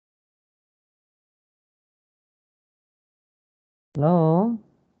Hello?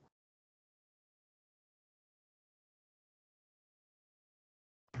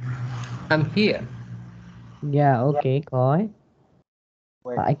 I'm here. Yeah, Yeah. okay, Khoi.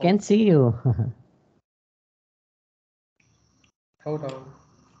 Wait. I can't see you. Hold on.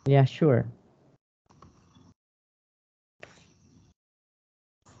 Yeah, sure.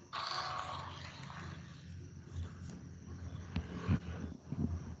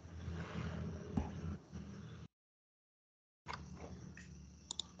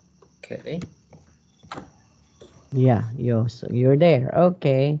 Okay. Yeah, you're there.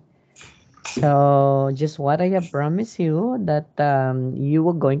 Okay. So just what I have promised you that you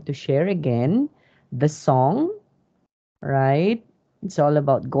were going to share again the song, right? It's all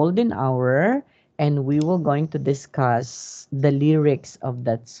about golden hour, and we were going to discuss the lyrics of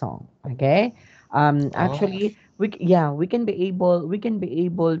that song. Okay. Oh, Actually, we can be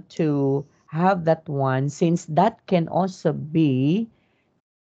able to have that one, since that can also be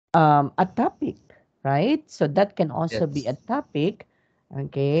a topic, right? So that can also be yes. a topic,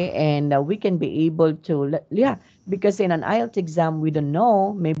 okay? And we can be able to, yeah, because in an IELTS exam, we don't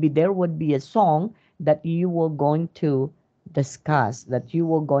know, maybe there would be a song that you were going to discuss, that you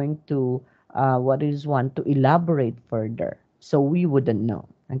were going to, what is one, to elaborate further. So we wouldn't know,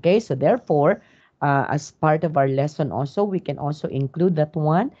 okay? So therefore, as part of our lesson also, we can also include that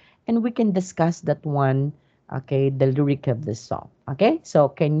one, and we can discuss that one. Okay, the lyric of the song. Okay, so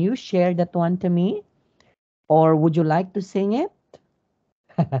can you share that one to me? Or would you like to sing it?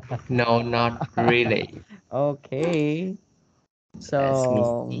 No, not really. Okay, Let me so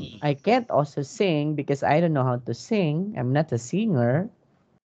see. I can't also sing because I don't know how to sing. I'm not a singer.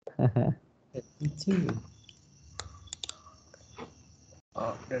 Let me see.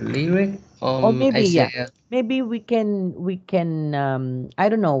 The lyric. Or maybe, I yeah, share. maybe we can I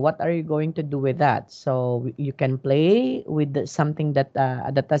don't know what are you going to do with that. So you can play with something that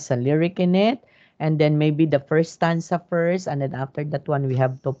has a lyric in it, and then maybe the first stanza first, and then after that one we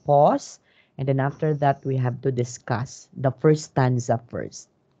have to pause, and then after that we have to discuss the first stanza first.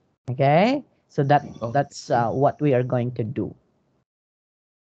 Okay, so that's Okay. what we are going to do.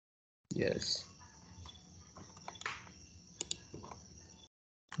 Yes.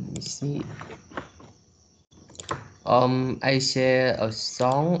 Let me see. I share a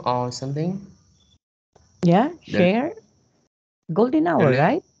song or something. Yeah, The share golden the hour, lyric.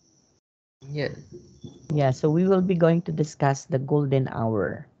 right? Yeah. Yeah, so we will be going to discuss the golden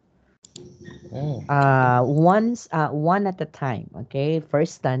hour. Oh, okay. One at a time. Okay,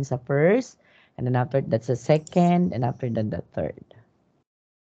 first stanza first, and then after that's the second, and after that the third.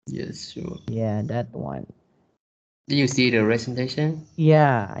 Yes, sure. Yeah, that one. Do you see the presentation?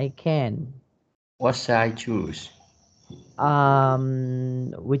 Yeah, I can. What should I choose?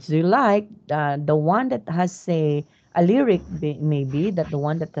 Which do you like? The one that has a lyric, maybe that the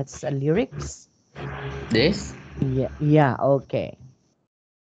one that has a lyrics. This? Yeah, yeah, okay.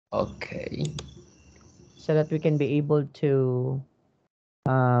 Okay. So that we can be able to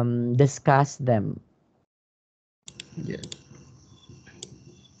discuss them. Yeah.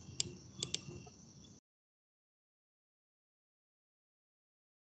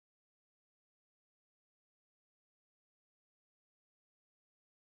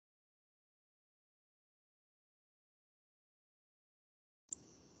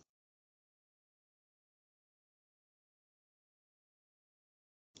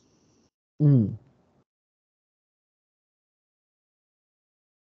 Mm.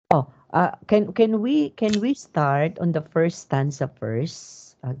 Oh, can we start on the first stanza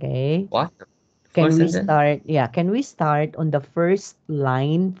first? Okay. What? Can First we sentence? start? Yeah, can we start on the first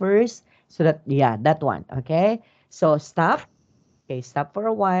line first? So that, yeah, that one. Okay. So stop. Okay, stop for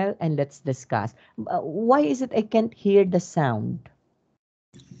a while and let's discuss. Why is it I can't hear the sound?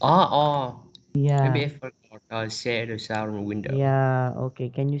 Oh, maybe Yeah. I forgot. Share the sound window. Yeah. Okay.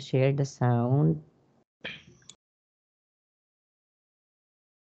 Can you share the sound?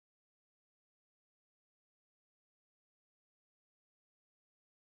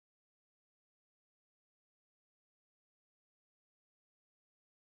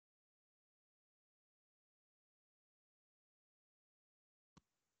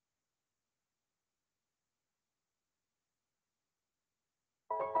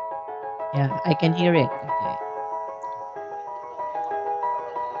 Yeah, I can hear it. Okay.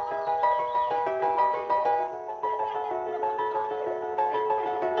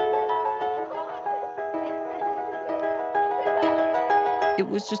 It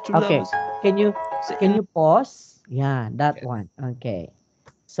was just two Okay. lovers Can you can sitting. you pause? Yeah, that Yeah. one. Okay.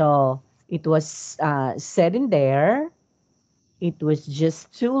 So it was said in there. It was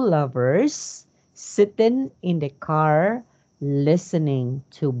just two lovers sitting in the car listening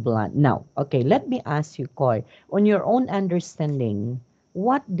to blonde. Now, okay, let me ask you, Koi, on your own understanding,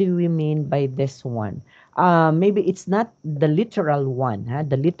 what do we mean by this one? Maybe it's not the literal one, huh?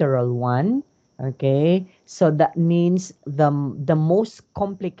 The literal one. Okay, so that means the most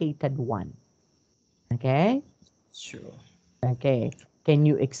complicated one. Okay, Sure. okay. Can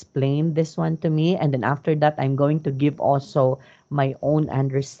you explain this one to me? And then after that, I'm going to give also my own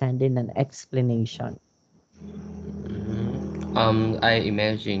understanding and explanation. I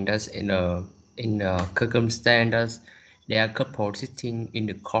imagine that in a circumstance there are couple sitting in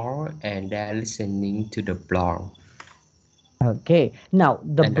the car and they are listening to the blog. Okay. Now,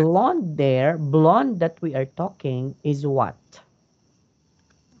 the And that blonde there, blonde that we are talking is what?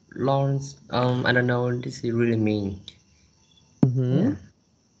 Lawrence, I don't know what this really mean. Mm-hmm. Yeah.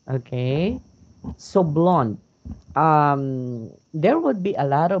 Okay. So blonde. There would be a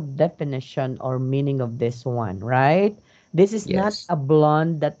lot of definition or meaning of this one, right? This is not Yes. a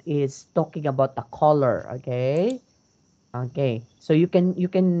blonde that is talking about the color, okay? Okay. So you can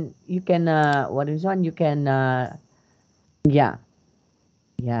what is one? You can yeah.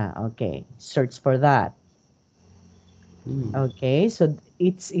 Yeah, okay. Search for that. Hmm. Okay, so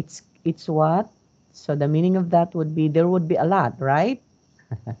it's what? So the meaning of that would be there would be a lot, right?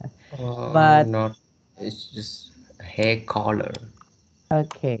 But Not. It's just hair color.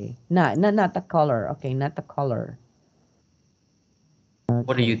 okay, not the color. Okay, not the color.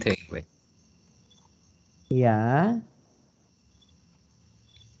 What do you Okay, think? Wait. yeah.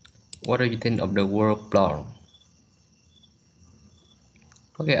 What do you think of the word blonde?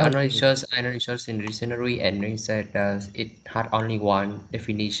 Okay, Okay, I researched in the dictionary and they said that it had only one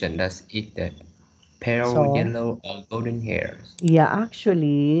definition. That's it that pale so yellow or golden hairs. yeah,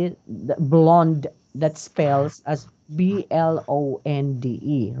 actually, the blonde that spells as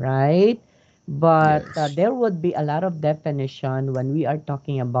blonde, right? But Yes. there would be a lot of definition when we are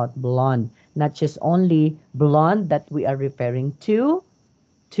talking about blonde, not just only blonde that we are referring to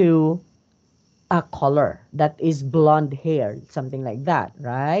a color that is blonde hair, something like that,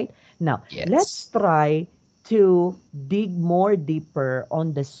 right? Now, let's Yes. try to dig more deeper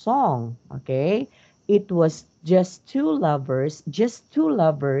on the song, okay? It was just two lovers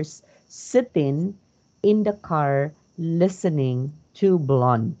sitting in the car listening to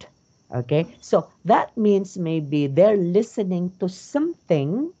blonde. Okay? So that means maybe they're listening to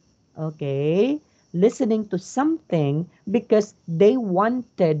something, okay? Listening to something because they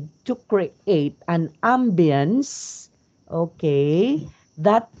wanted to create an ambience, okay,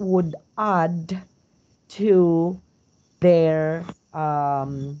 that would add to their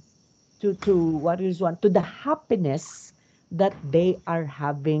to what is one to the happiness that they are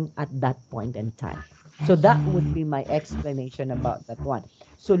having at that point in time. So that would be my explanation about that one.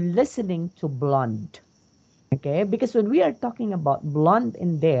 So listening to blonde, okay, because when we are talking about blonde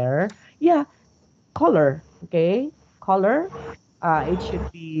in there, yeah, color, okay, color, it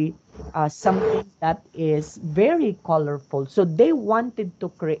should be something that is very colorful. So they wanted to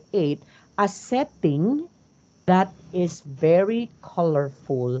create a setting that is very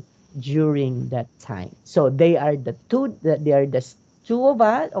colorful during that time. So they are they are the two of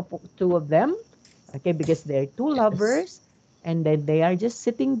us, of two of them, okay, because they're two Yes. lovers, and then they are just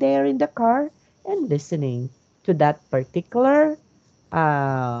sitting there in the car and listening to that particular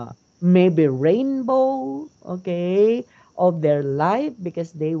uh maybe rainbow, okay, of their life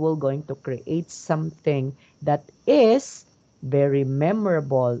because they will going to create something that is very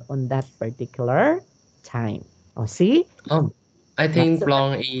memorable on that particular time. Oh, see? I Yeah. think So that,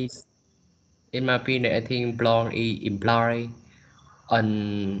 blonde is, in my opinion, I think blonde is imply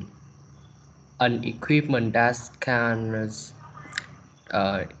an an equipment that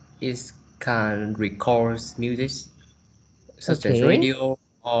uh is can record music such as okay. radio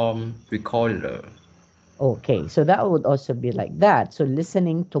recorder. Okay. So that would also be like that. So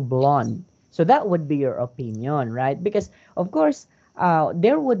listening to blonde. So that would be your opinion, right? Because of course,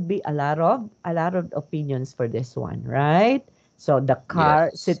 there would be a lot of opinions for this one, right? So the car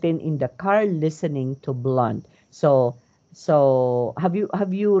Yes. sitting in the car listening to blonde. So have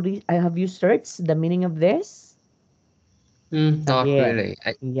you searched the meaning of this? Not Yeah. really.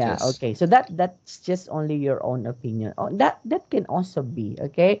 I Yeah, just okay. So that's just only your own opinion. Oh, that can also be,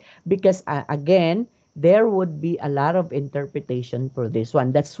 okay? Because again, there would be a lot of interpretation for this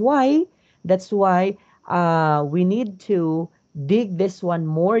one. That's why we need to dig this one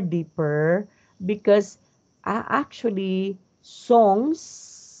more deeper because actually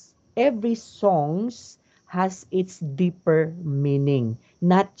every songs has its deeper meaning,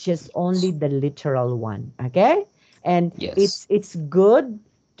 not just only the literal one, okay? And yes. it's good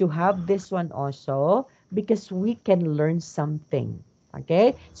to have this one also because we can learn something.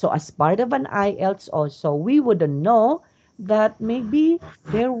 Okay? So as part of an IELTS also, we would know that maybe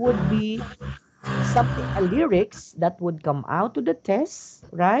there would be something, a lyrics that would come out to the test,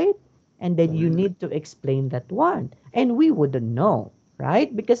 right? And then you need to explain that one. And we wouldn't know,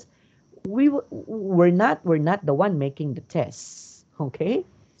 right? Because we're not the one making the tests, okay?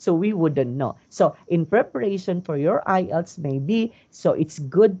 So we wouldn't know. So in preparation for your IELTS maybe, so it's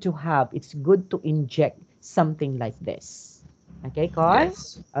good to inject something like this. Okay, Khoi?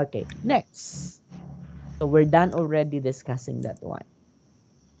 Yes. Okay, next. So we're done already discussing that one.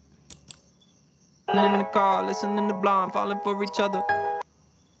 In the car, listening to Blonde, falling for each other.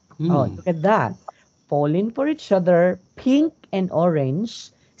 Oh, Hmm. look at that. Falling for each other, pink and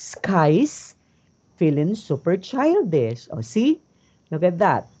orange, skies, feeling super childish. Oh, see? Look at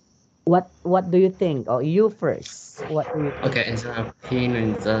that. What do you think? Oh, you first. What do you think? Okay, instead of pink,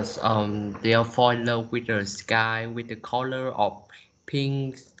 and just they are fall in love with the sky with the color of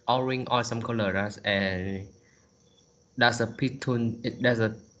pink, orange, or some color. That's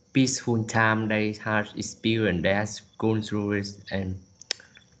a peaceful time they have experienced. They has gone through it, and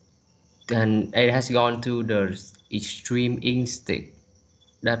then it has gone to the extreme instinct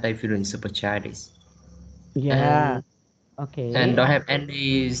that they feel in super childish, Yeah. and Okay. don't have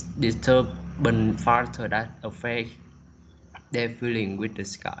any disturbance factor that affect their feeling with the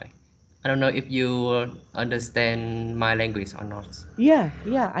sky. I don't know if you understand my language or not. Yeah,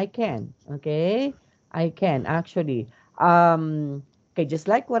 yeah, I can. Okay. I can actually. Okay, just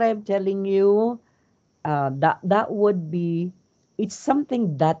like what I'm telling you, that would be, it's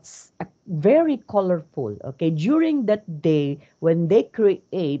something that's very colorful. Okay, during that day when they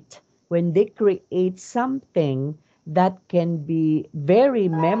create something that can be very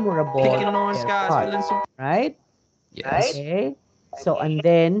memorable Picking in orange their skies, part, feeling super. right? Yes. Okay, so and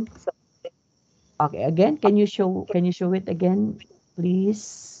then, okay, again, can you show it again,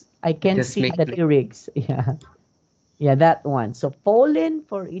 please? I can't Just see make the lyrics. Yeah. Yeah, that one. So falling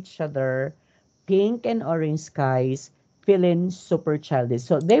for each other, pink and orange skies, feeling super childish.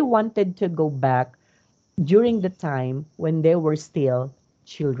 So they wanted to go back during the time when they were still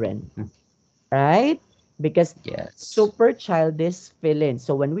children, right? Because yes. super childish feeling.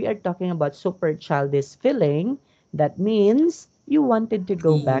 So when we are talking about super childish feeling, that means you wanted to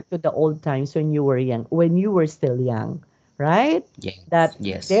go Mm. back to the old times when you were young, when you were still young, right? Yes. That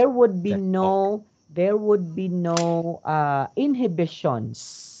Yes. there would be That's all. no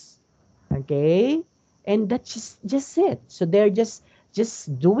inhibitions. Okay? And that's just it. So they're just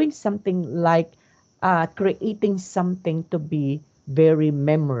doing something like creating something to be very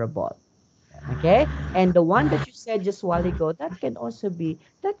memorable. Okay? And the one that you said just a while ago, that can also be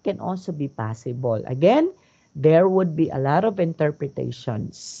possible. Again, there would be a lot of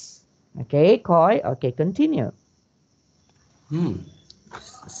interpretations. Okay, Koi? Okay, continue. Hmm.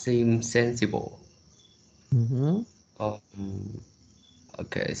 Seems sensible. Mm-hmm. Um.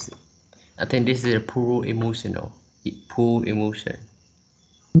 Okay. I think this is a poor emotional. Poor emotion.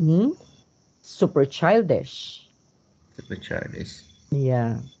 Mm-hmm. Super childish. Super childish.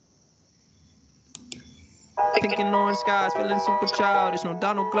 Yeah. Picking orange skies, feeling super childish. No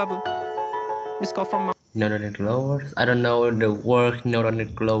Donald Glover. This call from my. Not on the glower. I don't know the word not on the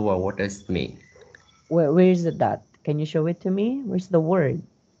glower. What does it mean? Where is it that? Can you show it to me? Where's the word?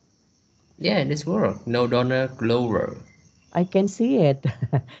 Yeah, this word. No Donald Glover. I can see it.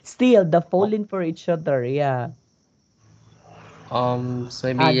 Still, the Oh, falling for each other. Yeah. so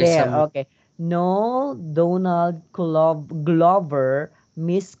Ah, maybe there's there. some. Okay. No Donald Glover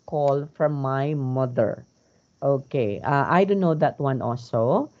missed call from my mother. Okay. I don't know that one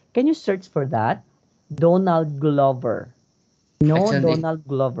also. Can you search for that? Donald Glover. No Actually, Donald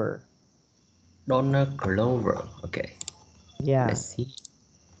Glover. Donald Glover. Okay, Yeah. let's see.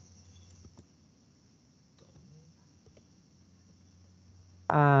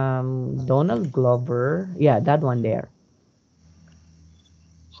 Donald Glover. Yeah, that one there.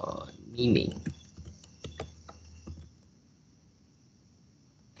 Meaning.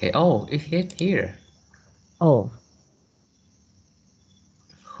 Okay. Oh, it hit here. Oh,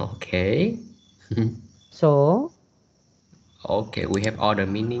 Okay. so. Okay, we have all the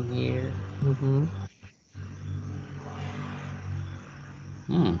meaning here. Mm-hmm.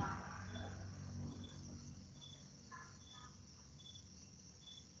 Hmm.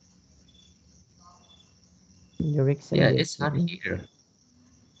 Lyrics and Yeah, their it's not meaning. here.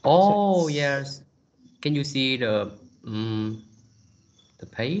 So Oh, it's, yes. Can you see the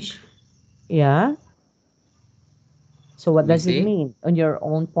page? yeah. So what You does it see? mean on your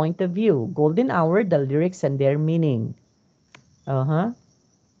own point of view? Golden hour, the lyrics and their meaning. Uh-huh.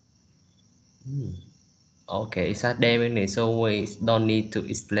 Hmm. Okay, it's a Gemini, so we don't need to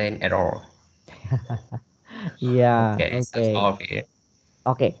explain at all. Yeah, Okay, so okay. sorry.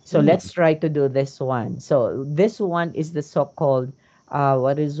 Okay, so Hmm. let's try to do this one. So this one is the so-called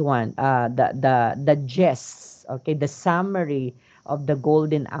what is one? The gist, okay, the summary of the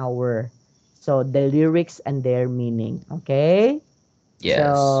golden hour. So the lyrics and their meaning, okay?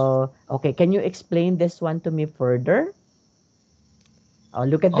 Yes. Okay, can you explain this one to me further? Oh,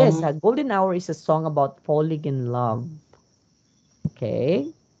 look at this. Um, Golden Hour is a song about falling in love.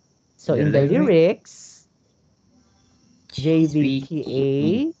 Okay. So the in the lyric lyrics, GVKE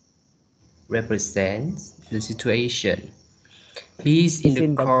JVKA represents the situation. He's in is the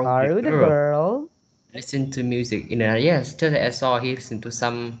in the car with the car with a girl. girl. Listen to music in a yes. Just I saw he listen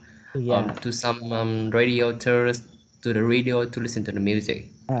Yeah. to some radio to the radio to listen to the music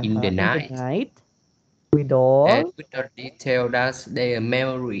in the Uh-huh. In the night. night with And all. without detail, that's their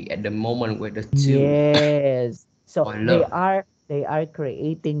memory at the moment where the two Yes. So are in love. they are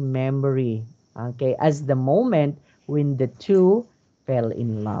creating memory. Okay, as the moment when the two fell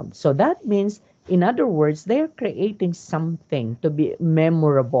in love. So that means, in other words, they're creating something to be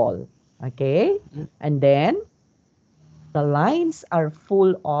memorable. Okay, and then the lines are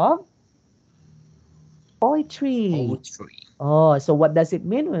full of poetry. Poetry. Oh, so what does it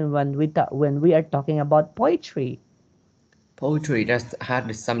mean when we are talking about poetry? Poetry that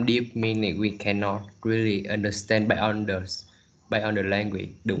has some deep meaning we cannot really understand by under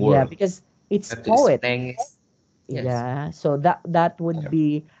language, the Yeah, word. because it's Have to poet. explain it. Yes. Yeah, so that would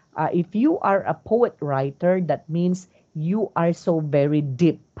be if you are a poet writer, that means you are so very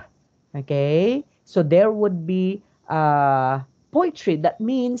deep. Okay, so there would be poetry. That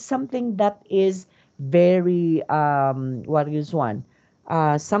means something that is very what is one?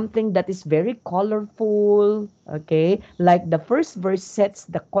 Something that is very colorful. Okay, like the first verse sets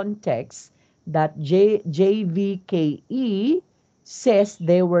the context that JVKE says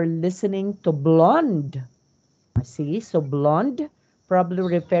they were listening to Blonde. See, so Blonde, probably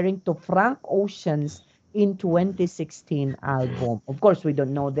referring to Frank Ocean's in 2016 album. Of course, we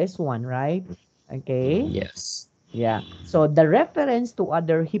don't know this one, right? Okay. Yes. Yeah. So the reference to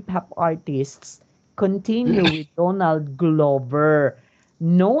other hip hop artists continue with Donald Glover,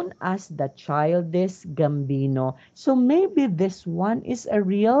 known as the Childish Gambino. So maybe this one is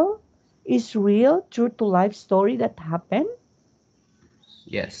real, true to life story that happened.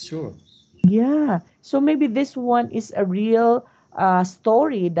 Yes, sure. Yeah. So maybe this one is a real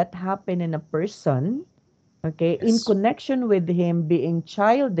story that happened in a person, okay, in Yes. connection with him being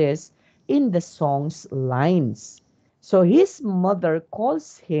childish in the song's lines. So his mother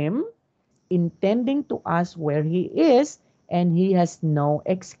calls him intending to ask where he is, and he has no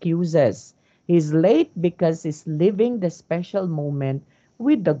excuses. He's late because he's living the special moment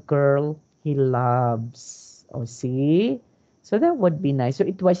with the girl he loves. Oh, see? So that would be nice. So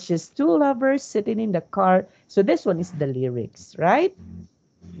it was just two lovers sitting in the car. So this one is the lyrics, right?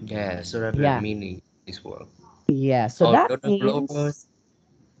 Yeah, so that's the Yeah. meaning this word. Yeah. So Oh, that Donald means, Glover's.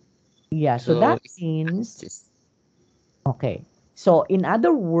 yeah. So So that it's means, artist. okay. So in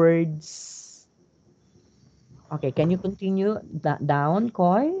other words, okay, can you continue that down,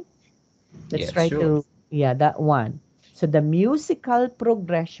 Koi? Let's Yeah, try sure. to, yeah, that one. So the musical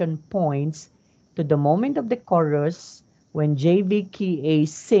progression points to the moment of the chorus when JVKA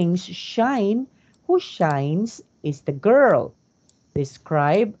sings Shine, who shines is the girl,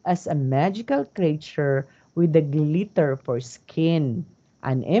 described as a magical creature with a glitter for skin,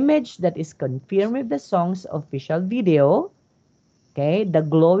 an image that is confirmed with the song's official video. Okay, the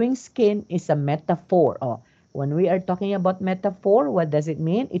glowing skin is a metaphor. Oh, when we are talking about metaphor, what does it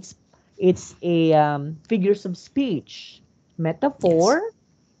mean? It's a figures of speech. Yes. Metaphor.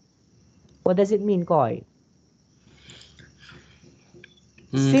 What does it mean, Koi?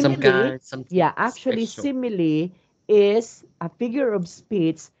 Some Simile. kind, something Yeah, actually, special. simile is a figure of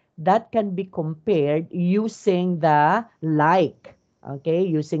speech that can be compared using the like. Okay,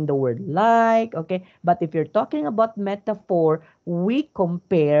 using the word like. Okay, but if you're talking about metaphor, we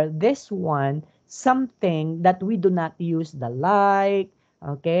compare this one something that we do not use the like.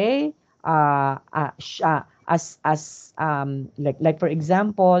 Okay, like for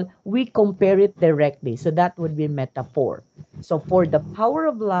example, we compare it directly. So that would be metaphor. So for the power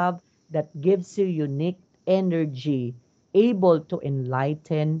of love that gives you unique energy, able to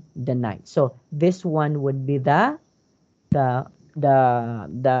enlighten the night. So this one would be the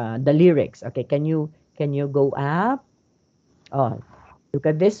the lyrics. Okay, can you go up? Oh, look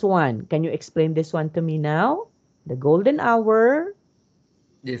at this one. Can you explain this one to me now? The golden hour.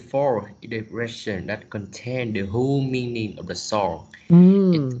 the fourth iteration that contain the whole meaning of the song.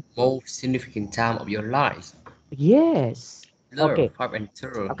 It's Mm, the most significant time of your life. yes. Love, Okay. five and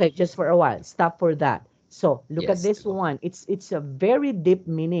two. Okay, just for a while. Stop for that. So, look at Yes. this one. It's a very deep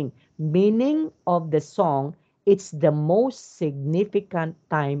meaning. Meaning of the song, it's the most significant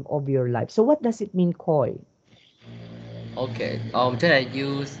time of your life. So, what does it mean, Koi? Okay. Then I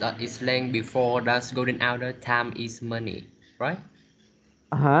use slang before that's golden hour. Time is money, right?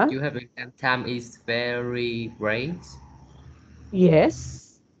 Uh-huh. You have a time is very great.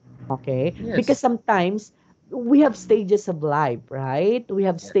 Yes. Okay. Because Yes. sometimes we have stages of life, right? We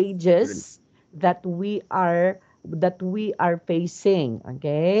have Yes. Golden. stages that we are facing,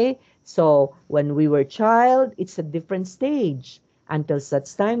 okay? So when we were child, it's a different stage until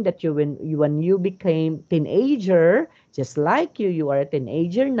such time that when you became teenager, just like you are a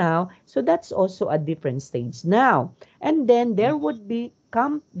teenager now, so that's also a different stage now. And then there would be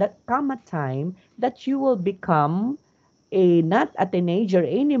come a time that you will become not a teenager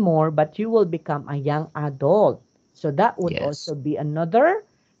anymore, but you will become a young adult. So that would Yes. also be another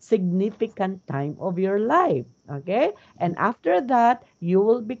significant time of your life. Okay? And after that, you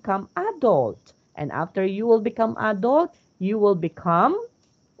will become adult. And after you will become adult, you will become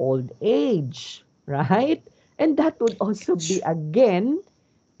old age, right? And that would also be again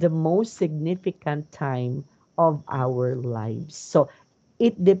the most significant time of our lives. So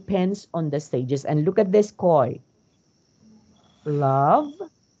it depends on the stages. And look at this, Koi. Love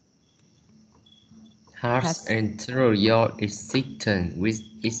Hearts has, enter your existence with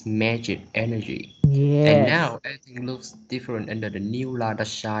its magic energy. And yes, now everything looks different under the new light that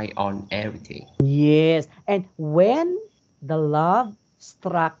shine on everything. yes. And when the love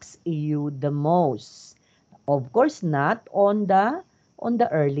strikes you the most, of course not on the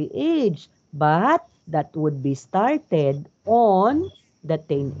early age, but that would be started on the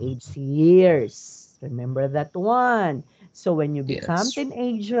teenage years. Remember that one. So when you become Yes.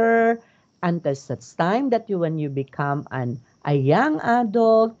 teenager, until such time that you when you become a young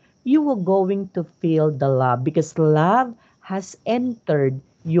adult, you will going to feel the love because love has entered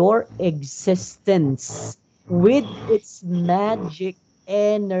your existence with its magic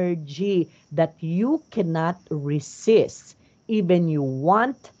energy that you cannot resist. Even you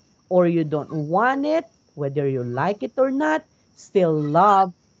want or you don't want it, whether you like it or not, still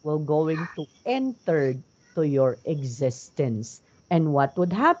love will going to enter to your existence. And what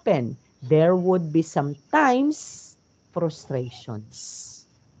would happen? There would be sometimes frustrations,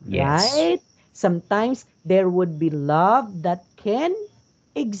 Yes. right? Sometimes there would be love that can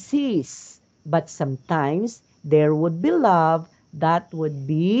exist, but sometimes there would be love that would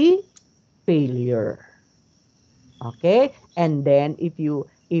be failure. Okay? And then if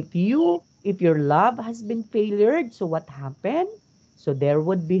your love has been failured, so what happened? So there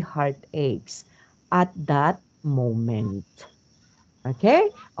would be heartaches at that moment.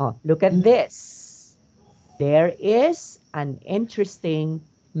 Okay? Oh, look at this. There is an interesting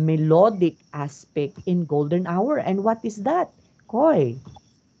melodic aspect in golden hour. And what is that? Koi.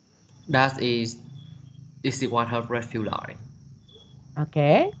 That is the one her refuge.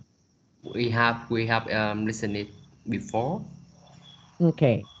 Okay? We have listened it before,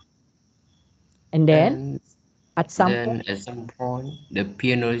 Okay. And and at some then point, at some point the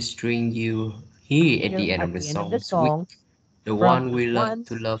piano string you hear at here the end of at the the end of the song switch song, the from one the we love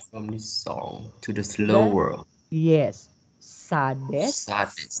to ones love from this song to the to the, slower, yes, saddest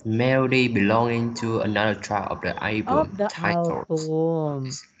saddest melody belonging to another track of the of album the titled album.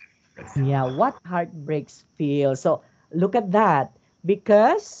 is Refuge. Yeah, what heartbreaks feel. So look at that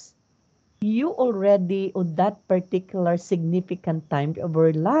because you already on that particular significant time of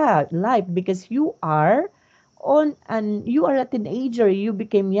your life because you are a teenager, you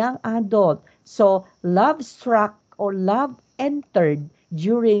became young adult. So love struck or love entered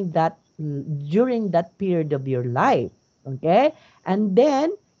during that period of your life. Okay? And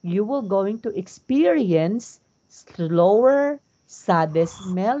then you will going to experience slower, saddest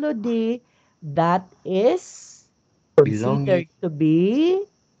melody that is Belonging considered to be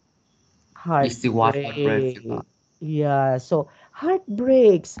is the what her refuge. heartbreak. Yeah, so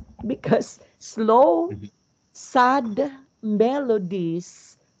heartbreaks because slow, Mhm. sad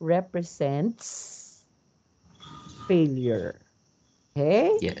melodies represents failure.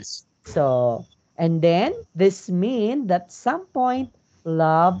 Okay? Yes, So, and then this mean that some point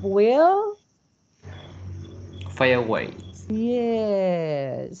love will, fire away.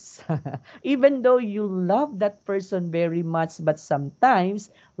 yes. Even though you love that person very much, but sometimes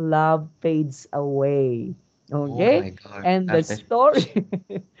love fades away. Oh Okay? my god, And the that's story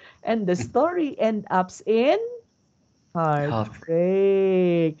and the story end ups in Heart.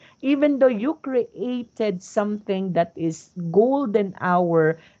 Heartbreak. Even though you created something that is golden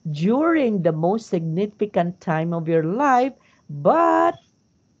hour during the most significant time of your life, but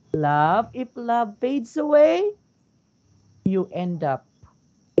love, if love fades away, you end up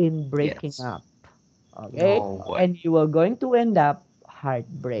in breaking Yes. up. Okay? No way. And you are going to end up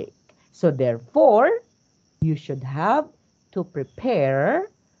heartbreak. So therefore, you should have to prepare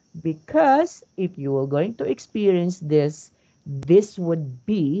because if you are going to experience this, this would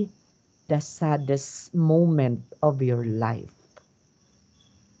be the saddest moment of your life.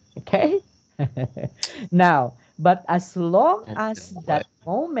 Okay? Now, but as long And as way. that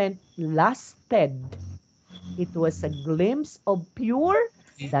moment lasted, it was a glimpse of pure,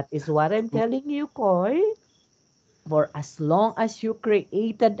 that is what I'm telling you, Koi. For as long as you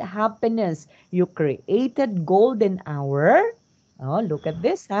created happiness, you created golden hour. Oh, look at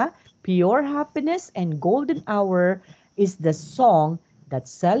this, huh? Pure happiness and golden hour is the song that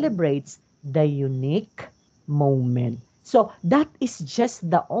celebrates the unique moment. So that is just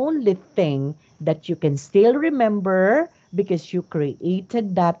the only thing that you can still remember because you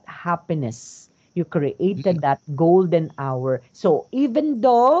created that happiness. You created that golden hour. So even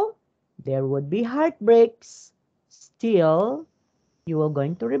though there would be heartbreaks, still, you are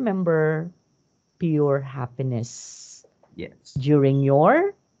going to remember pure happiness Yes. during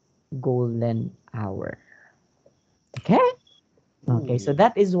your golden hour. Okay? Okay, so Ooh.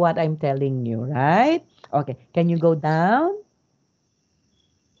 that is what I'm telling you, right? Okay, can you go down?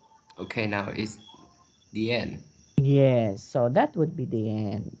 Okay, now it's the end. Yes, so that would be the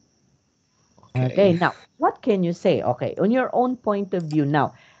end. Okay, Okay. now, what can you say? Okay, on your own point of view.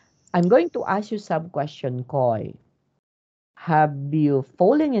 Now, I'm going to ask you some question, Koi. Have you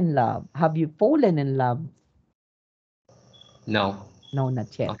fallen in love? Have you fallen in love? No, No,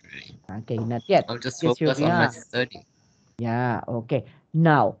 not yet. not really. Okay, not yet. I'll just Because you're focus on my young. study. Yeah, okay.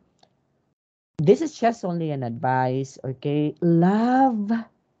 Now, this is just only an advice, okay? Love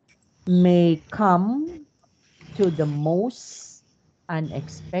may come to the most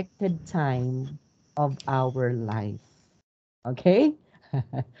unexpected time of our life. Okay?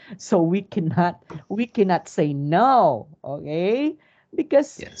 So we cannot say no, okay?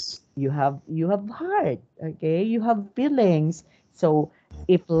 Because Yes. you have heart, okay? You have feelings. So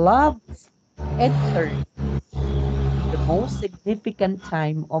if love enters the most significant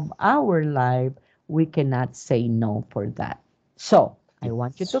time of our life, we cannot say no for that. So, I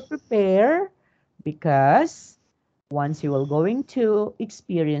want you Yes. to prepare because once you are going to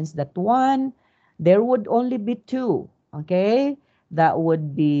experience that one, there would only be two, okay? That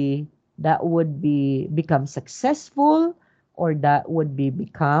would be become successful or that would be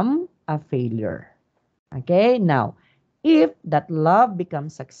become a failure. Okay? Now, if that love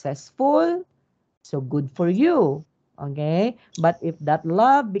becomes successful, so good for you. Okay? But if that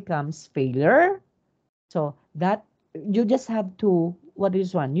love becomes failure, so that you just have to, what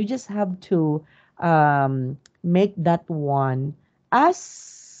is one? You just have to make that one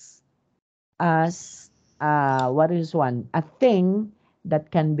as what is one? A thing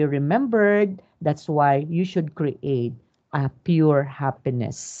that can be remembered. That's why you should create a pure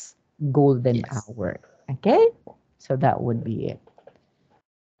happiness golden Yes. hour. Okay? So that would be it.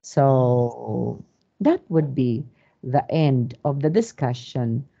 So that would be the end of the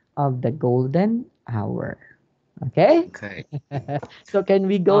discussion of the golden hour. Okay? Okay. So can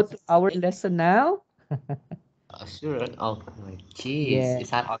we go to our Okay. lesson now? Sure. Oh my jeez. Yeah. Is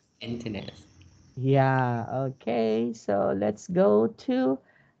that on internet? Yeah. Okay. So let's go to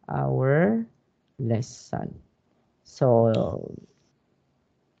our lesson. So,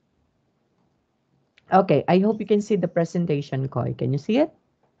 okay. I hope you can see the presentation, Koi. Can you see it?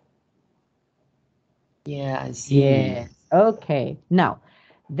 Yeah, I see. Yes. Okay. Now,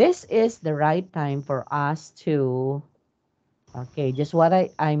 this is the right time for us to. Okay, just what I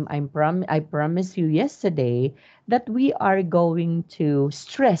promised you yesterday that we are going to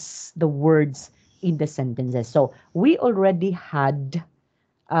stress the words in the sentences. So we already had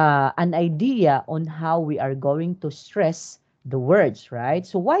an idea on how we are going to stress the words, right?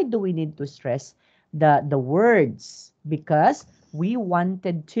 So why do we need to stress the words? Because we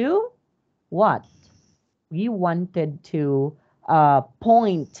wanted to what? We wanted to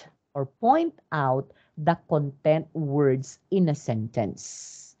point out the content words in a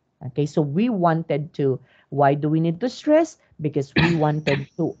sentence. Okay, so we wanted to, why do we need to stress? Because we wanted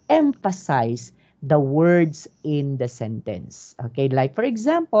to emphasize the words in the sentence. Okay, like for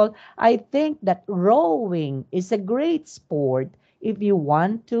example, I think that rowing is a great sport if you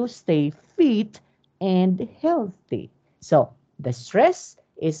want to stay fit and healthy. So the stress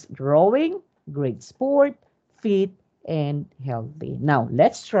is rowing, great sport, fit, and healthy. Now,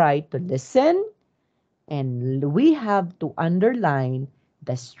 let's try to listen, and we have to underline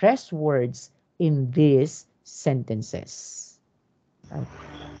the stress words in these sentences. Okay,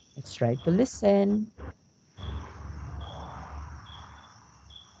 let's try to listen.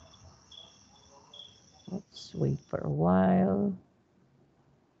 Let's wait for a while.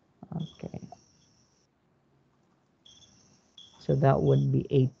 Okay, so that would be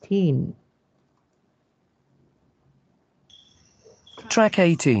 18. Track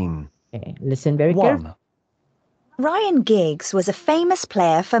 18. Okay, listen very carefully. 1, Ryan Giggs was a famous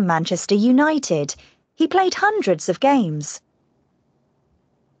player for Manchester United. He played hundreds of games.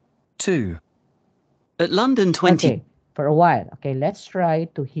 2, At London 20. Okay, for a while. Okay, let's try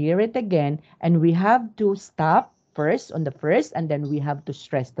to hear it again. And we have to stop first on the first, and then we have to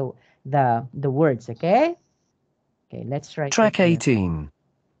stress the words, okay? Okay, let's try. Track 18.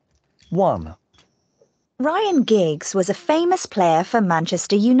 1, Ryan Giggs was a famous player for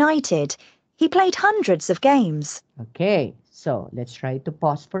Manchester United. He played hundreds of games. Okay, so let's try to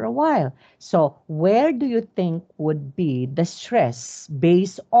pause for a while. So where do you think would be the stress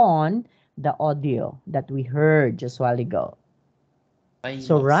based on the audio that we heard just a while ago?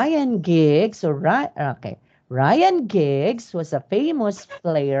 So Ryan Giggs, Ryan Giggs was a famous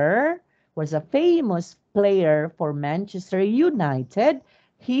player for Manchester United.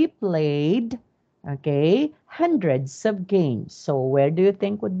 He played, okay, hundreds of games. So where do you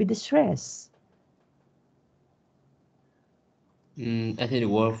think would be the stress? I think the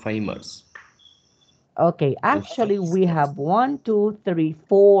world famous. Okay, actually we have 1, 2, 3,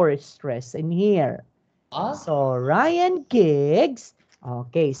 4 stress in here. So Ryan Giggs,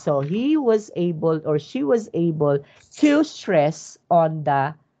 okay, so he was able or she was able to stress on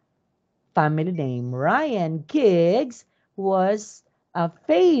the family name. Ryan Giggs was a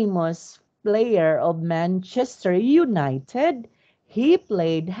famous player of Manchester United. He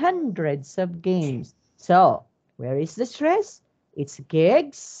played hundreds of games. So, where is the stress? It's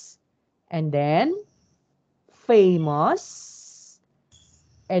Giggs, and then famous,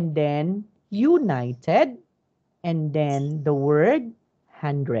 and then United, and then the word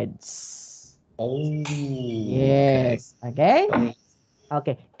hundreds. Oh, Yes. Okay.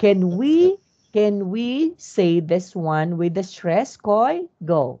 Okay. Can we say this one with the stress, Khoi?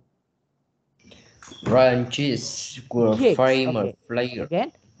 Go. Ryan Giggs were Giggs. famous Okay. player.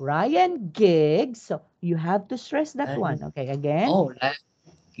 Again, Ryan Giggs. So you have to stress that one. Okay. Again. Ryan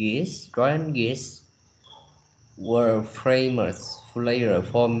Giggs were famous player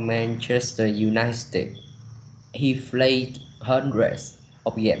for Manchester United. He played hundreds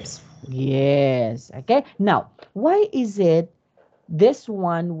of games. Yes. Okay. Now, why is it this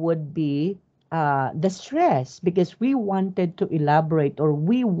one would be the stress? Because we wanted to elaborate, or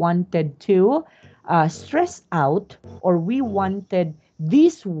we wanted to stress out, or we wanted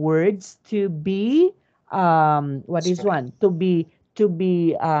these words to be what is one to be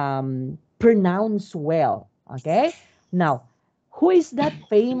pronounced well. Okay. Now, who is that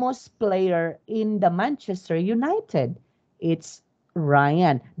famous player in the Manchester United? It's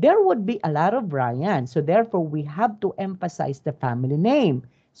Ryan. There would be a lot of Ryan. So therefore, we have to emphasize the family name.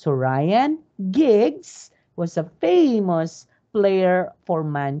 So Ryan Giggs was a famous player for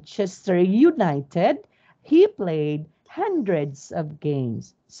Manchester United. He played hundreds of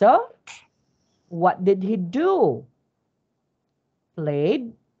games. So what did he do?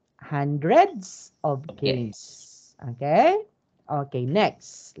 Played hundreds of games. Okay? Okay,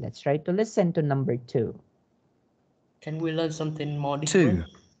 next. Let's try to listen to number 2. Can we learn something more 2, different?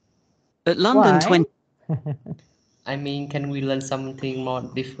 At London Why? 20. I mean, can we learn something more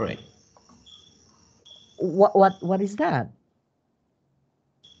different? What is that?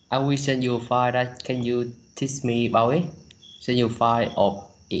 I will send you a file that can you teach me about it? Send you a file of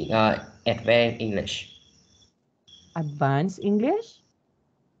advanced English. Advanced English?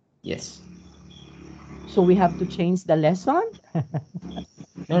 Yes. So we have to change the lesson?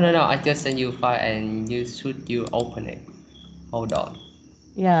 No. I just send you a file and you open it. Hold on.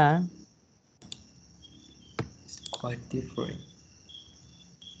 Yeah. It's quite different.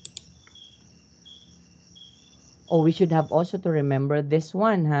 Oh, we should have also to remember this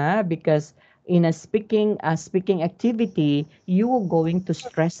one, huh? Because in a speaking activity, you are going to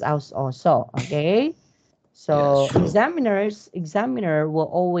stress out also, okay? Yeah, So sure. examiner will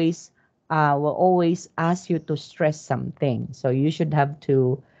always ask you to stress something. So you should have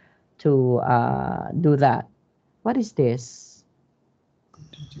to do that. What is this?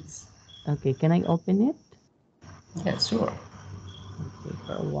 Okay, can I open it? Yeah, sure. Okay,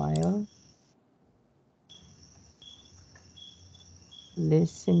 for a while.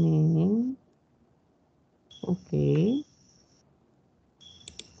 Listening. Okay.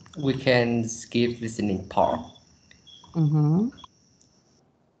 We can skip listening part. Mm-hmm.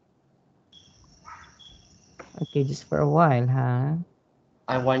 Okay, just for a while, huh?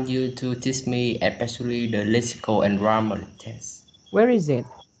 I want you to teach me especially the lexical and grammar test. Where is it?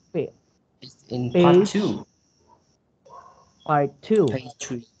 Pa- It's in part Page 2, part 2, page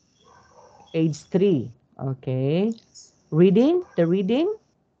 3. page 3. Okay. Reading? The reading?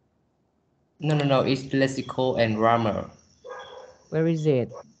 No, it's lexical and grammar. Where is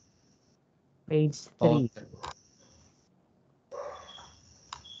it? Page 3. Okay.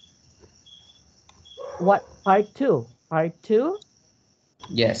 What? Part 2? Part 2?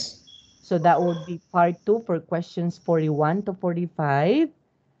 Yes. So that would be part 2 for questions 41 to 45.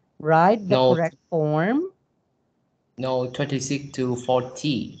 Write the No, correct form. no, 26 to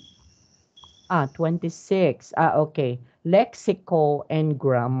 40. 26. Okay. Lexical and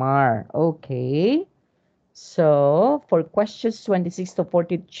grammar. Okay. So, for questions 26 to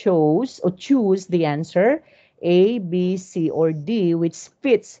 40, choose the answer A, B, C, or D, which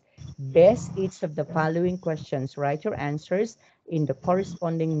fits best each of the following questions. Write your answers in the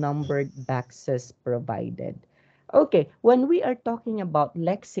corresponding numbered boxes provided. Okay, when we are talking about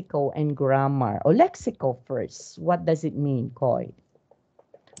lexical and grammar, or lexical first, what does it mean, Khoi?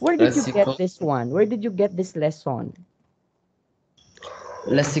 Where did you get Lexical, this one? Where did you get this lesson?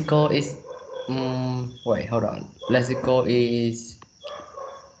 lexical is, wait, hold on. Lexical is,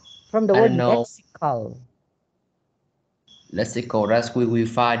 From the I don't word know, lexical. lexical, that's where we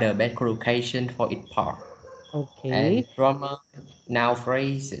find the best collocation for each part. Okay. And grammar, now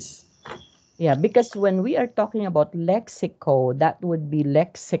phrases. Yeah, because when we are talking about lexical, that would be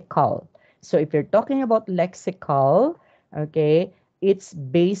lexical. So if you're talking about lexical, okay, it's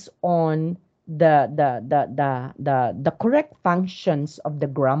based on the correct functions of the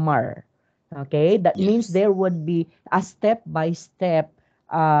grammar. Okay, that means Yes. there would be a step by step,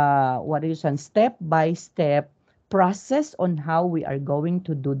 what is one step by step process on how we are going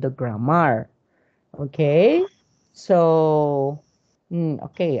to do the grammar. Okay. So,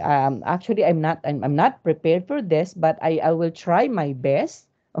 okay. Actually, I'm not prepared for this, but I will try my best.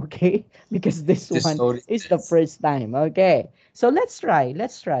 Okay, because this To one show is the this. first time. Okay, so let's try.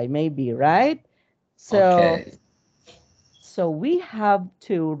 Let's try. Maybe right. So, Okay. we have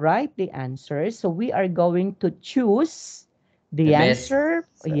to write the answer. So we are going to choose The the best. answer.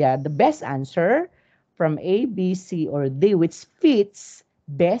 Yeah, the best answer from A, B, C, or D, which fits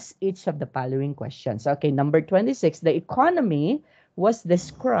best each of the following questions. Okay, number 26. The economy was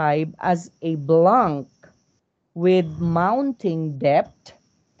described as a blank with mounting debt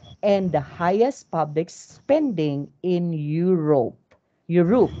and the highest public spending in Europe.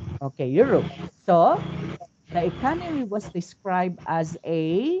 Europe. Okay, Europe. So the economy was described as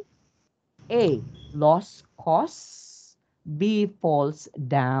A. Lost costs. B. Falls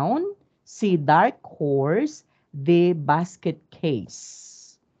down. C. Dark horse. D. Basket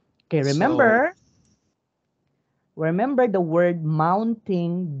case. Okay, So, remember the word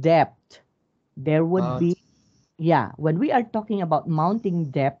mounting debt. There would uh, be, yeah, when we are talking about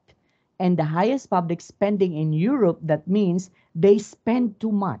mounting debt and the highest public spending in Europe, that means they spend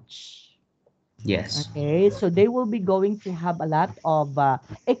too much. yes. Okay, so they will be going to have a lot of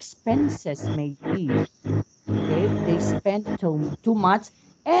expenses, maybe. Okay, they spend too much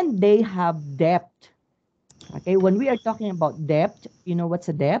and they have debt. Okay, when we are talking about debt, you know what's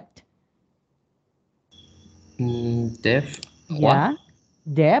a debt? Def. What? Yeah,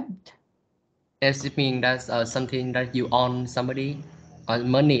 debt. Does it mean that's something that you own somebody, or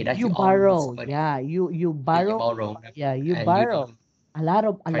money that You you own borrow. somebody? Yeah, you Yeah, you borrow. borrow them, Yeah, you and you borrow don't a pay. lot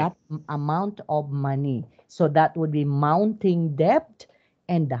amount of money. So that would be mounting debt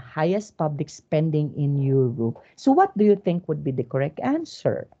and the highest public spending in Europe. So what do you think would be the correct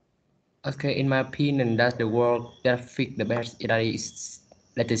answer? Okay, in my opinion, that's the word that fit the best. It is,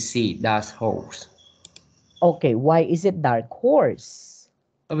 let us see, that's horse. Okay, why is it dark horse?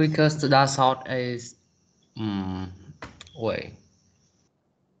 Because that sort is, um, wait.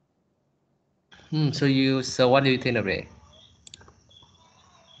 So what do you think of it?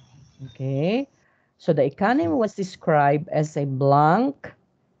 Okay. So the economy was described as a blank.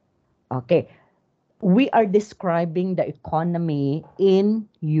 Okay. We are describing the economy in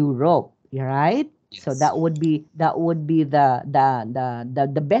Europe, right? So Yes. that would be the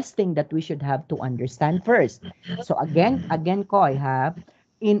best thing that we should have to understand first. So again, Koi, ha,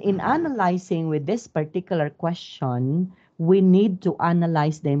 in analyzing with this particular question, we need to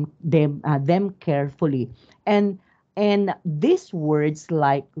analyze them carefully, and these words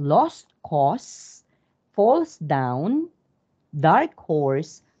like lost cause, falls down, dark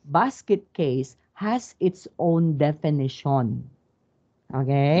horse, basket case has its own definition.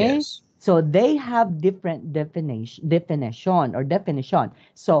 Okay? Yes. So they have different definition.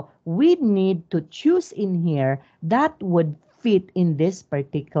 So we need to choose in here that would fit in this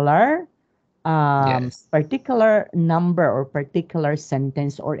Yes. particular number or particular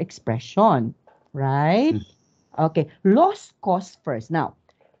sentence or expression, right? Mm. Okay, lost cause first. Now,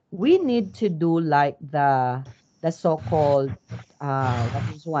 we need to do like the so-called what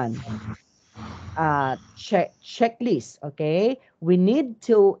is one? Checklist, okay? We need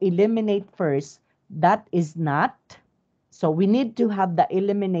to eliminate first that is not. So we need to have the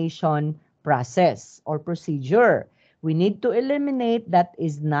elimination process or procedure. We need to eliminate that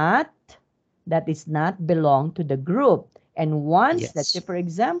is not belong to the group. And once, let's say Yes. for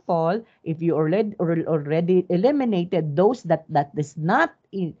example, if you already eliminated those that is not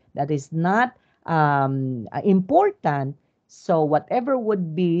important, so whatever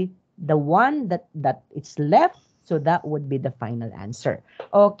would be the one that it's left, so that would be the final answer.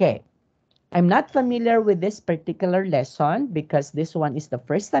 Okay. I'm not familiar with this particular lesson because this one is the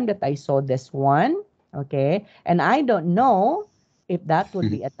first time that I saw this one. Okay. And I don't know if that would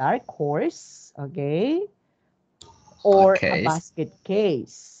be a dark horse. Okay. Or a Okay. basket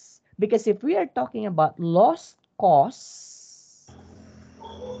case. Because if we are talking about lost cause,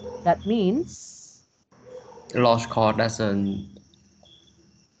 that means, Lost cause doesn't.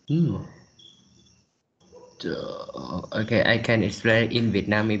 Hmm. Okay, I can explain in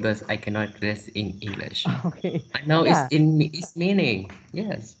Vietnamese, but I cannot express in English. okay. I know it's Yeah. in its meaning.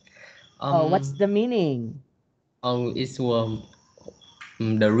 Yes. What's the meaning? It's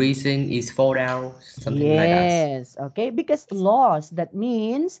the reason is fall down, something like that. Yes, okay. Because loss, that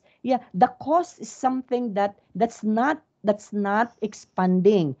means, yeah, the cost is something that's not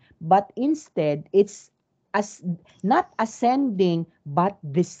expanding, but instead it's as not ascending but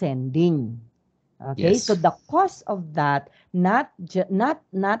descending. Okay, so Yes. the cause of that not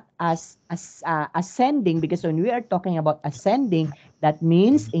as ascending, because when we are talking about ascending, that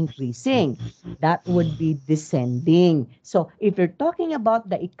means increasing. That would be descending. So if you're talking about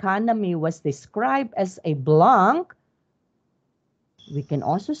the economy was described as a blank, we can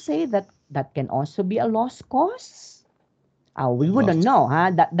also say that that can also be a lost cause. We wouldn't Lost. know,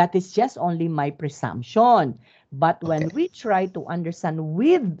 huh? That is just only my presumption. But when Okay. we try to understand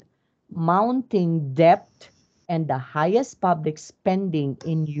with mounting debt and the highest public spending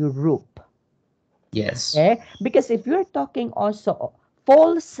in Europe, Yes. okay? Because if you're talking also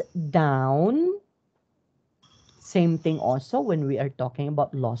falls down, same thing also when we are talking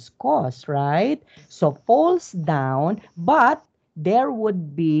about lost cause, right? So falls down, but there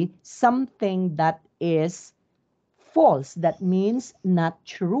would be something that is false. That means not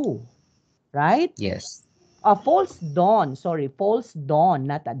true, right? Yes. A false dawn, sorry, false dawn,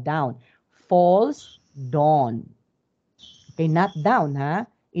 not a down. False dawn. Okay, not down, huh?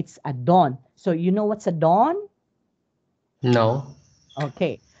 It's a dawn. So you know what's a dawn? No.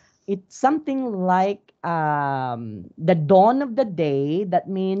 Okay. It's something like the dawn of the day. That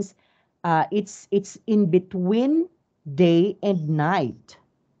means it's in between day and night.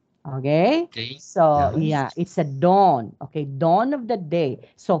 Okay? Okay. So, No. yeah, it's a dawn. Okay, dawn of the day.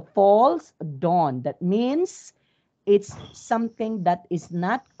 So, false dawn. That means it's something that is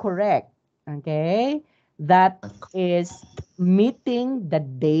not correct. Okay? That is meeting the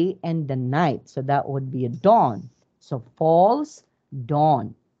day and the night. So, that would be a dawn. So, false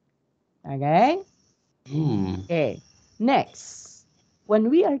dawn. Okay? Hmm. Okay. Next, when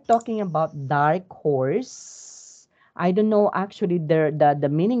we are talking about dark horse, I don't know actually the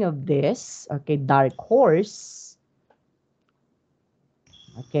meaning of this. Okay, dark horse.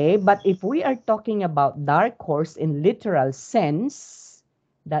 Okay, but if we are talking about dark horse in literal sense,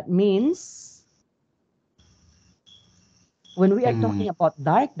 that means when we are Hmm. talking about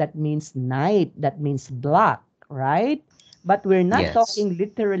dark, that means night, that means black, right? But we're not Yes. talking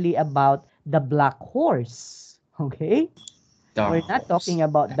literally about the black horse. Okay? Dark We're not horse. talking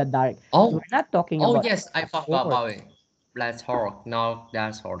about the dark. Oh. We're not talking Oh about yes, I black forgot horse. about it. Black horse, not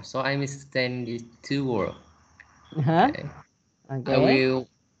dark horse. So I understand these two words. Uh-huh. Okay. I Okay. will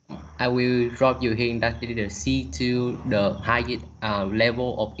I will drop you here that it is the C to the highest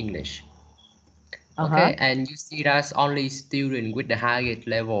level of English. Uh-huh. Okay, and you see that only students with the highest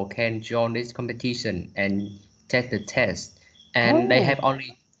level can join this competition and take the test. And Oh, they have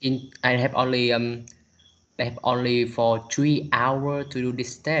only for 3 hours to do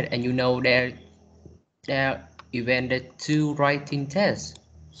this test. And you know there even the two writing tests.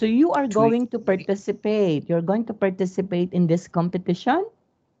 so you are Three, going to three. participate. You're going to participate in this competition?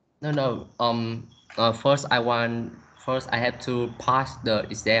 No, no. First I want first I have to pass the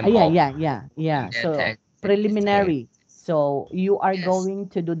exam Yeah, of yeah, yeah, yeah. that So exam. preliminary. So you are Yes, going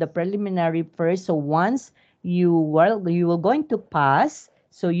to do the preliminary first. So once you will going to pass,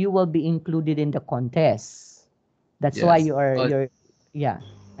 so you will be included in the contest. That's why yes. you're yeah.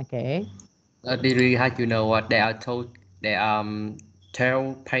 Okay. They really hard, you know what? They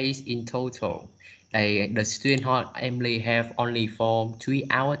 12 pays in total. The student hall only have only for 3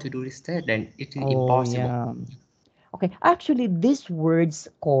 hours to do this test, then it is Oh impossible. yeah. Okay. Actually, these words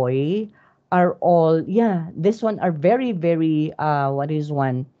koi are all yeah, this one are very, very what is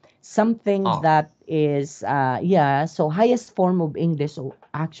one? Something Oh, that is yeah, so highest form of English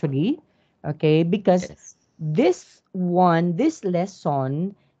actually. Okay, because yes, this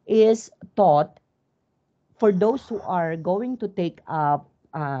lesson is taught for those who are going to take up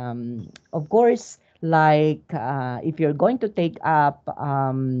of course like if you're going to take up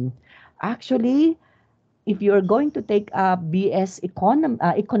actually if you're going to take up economics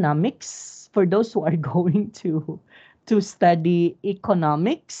for those who are going to study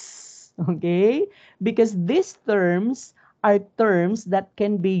economics, okay? Because these terms are terms that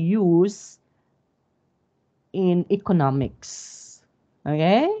can be used in economics.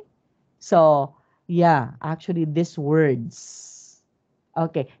 Okay? So, yeah, actually these words.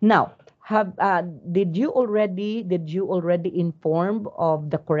 Okay. Now, have did you already inform of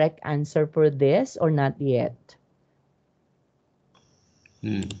the correct answer for this or not yet?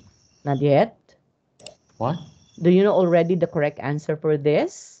 hmm. Not yet. What? Do you know already the correct answer for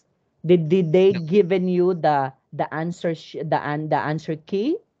this? Did they No, given you the answer the answer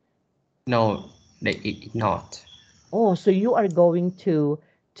key? no, they it not. Oh, so you are going to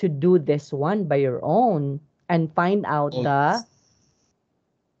do this one by your own and find out Oh, the yes.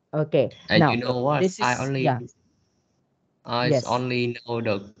 okay. And you Now, know what? this is yeah. I Yes. only know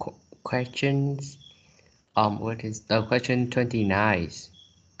the questions. What is the question 29?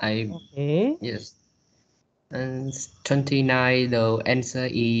 I Okay. yes, and 29. The answer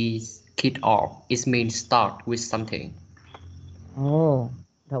is kick off. It means start with something. Oh,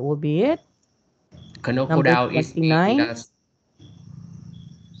 that will be it. Number Crocodile is mean 29. that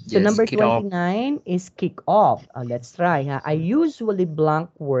So yes, number kick off. 29 is kick off. Let's try. Ha? I usually blank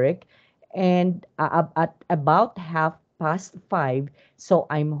work and at about 5:30. So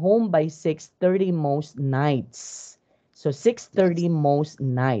I'm home by 6:30 most nights. So 6:30 Yes. most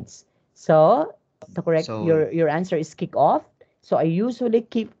nights. So the correct So your answer is kick off. So I usually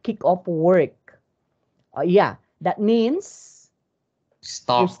kick off work. Yeah, that means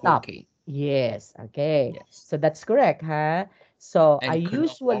you stop stop. working. Yes, okay. Yes. So that's correct, huh? So I And usually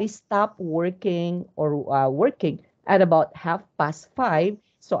crocodile. stop working or working at about 5:30.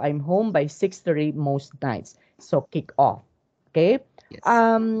 So I'm home by 6:30 most nights. So kick off. Okay. Yes.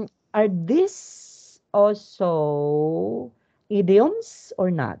 Are these also idioms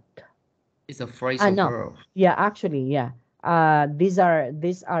or not? It's a phrasal No. verb. Yeah, actually, yeah. These are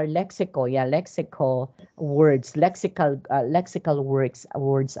lexical, yeah, lexical words, lexical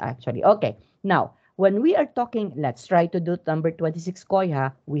words actually. Okay. Now, when we are talking, let's try to do number 26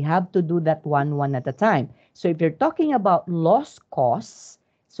 Koya. We have to do that one at a time. So if you're talking about lost cause,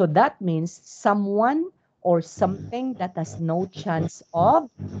 so that means someone or something that has no chance of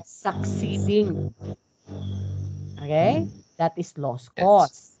succeeding. Okay? That is lost Yes.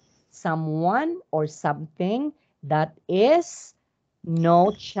 cause. Someone or something that is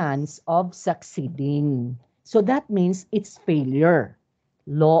no chance of succeeding. So that means it's failure.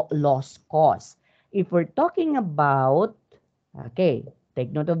 Lost cause. If we're talking about, okay,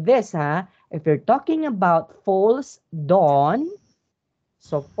 take note of this, huh? If you're talking about false dawn,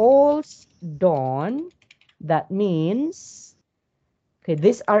 so false dawn, that means, okay,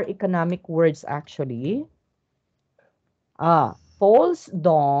 these are economic words actually. False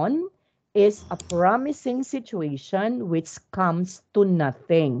dawn is a promising situation which comes to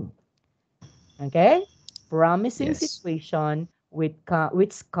nothing. Okay? Promising Yes. situation which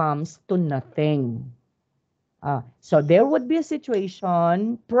comes to nothing. So there would be a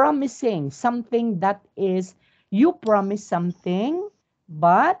situation promising something that is, you promise something,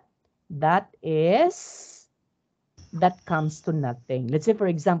 but that comes to nothing. Let's say, for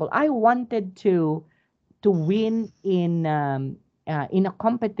example, I wanted to win in a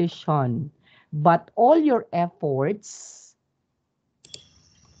competition, but all your efforts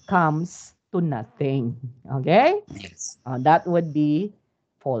comes to nothing. Okay, Yes. that would be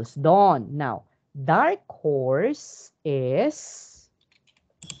false dawn. Now, dark horse is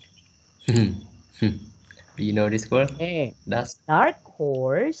Do you know this word? okay. That's Dark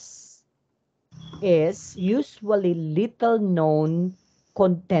horse is usually little known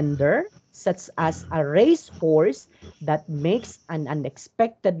contender. such as a racehorse that makes an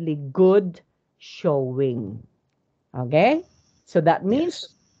unexpectedly good showing. Okay? So that means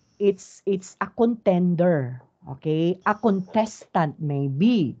Yes. it's a contender. Okay? A contestant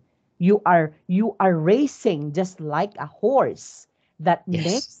maybe. You are racing just like a horse that Yes.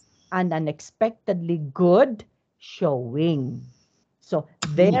 makes an unexpectedly good showing. So Mm.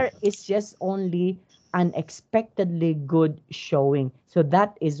 there is just only unexpectedly good showing. So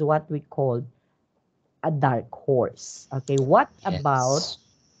that is what we call a dark horse. Okay, what about Yes.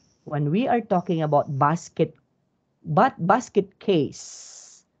 when we are talking about basket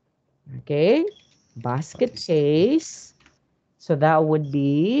case? Okay, What basket is case. So that would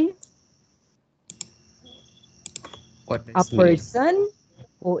be what a does mean? person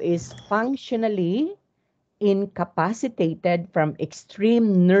who is functionally incapacitated from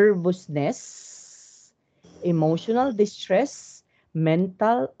extreme nervousness, emotional distress,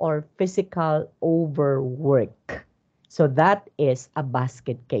 mental or physical overwork. So that is a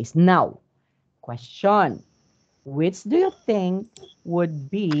basket case. Now, question, which do you think would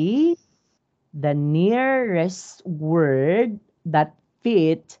be the nearest word that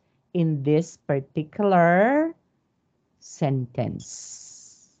fit in this particular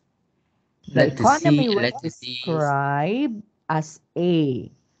sentence? The Let us see economy and was let us see. described as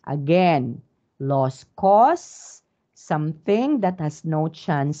again, lost cause, something that has no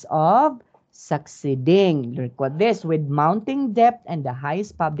chance of succeeding. Look at this, with mounting debt and the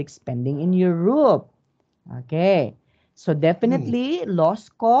highest public spending in Europe. Okay, so Hmm. definitely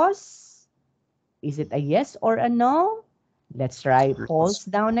lost cause. Is it a yes or a no? Let's try false Lost.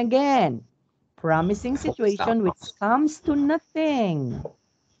 down again. Promising False down. situation which comes to nothing.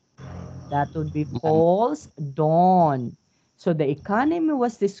 That would be false dawn. So the economy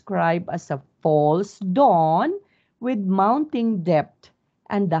was described as a false dawn with mounting debt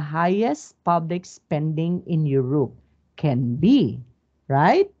and the highest public spending in Europe. Can be,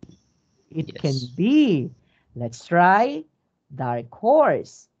 right? It can Yes. be. Let's try dark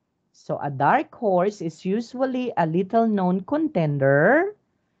horse. So a dark horse is usually a little known contender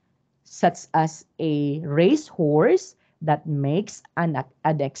such as a racehorse that makes an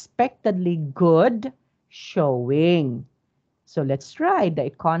unexpectedly good showing. So let's try. The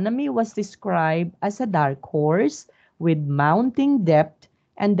economy was described as a dark horse with mounting debt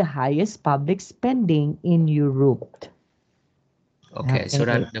and the highest public spending in Europe. Okay, so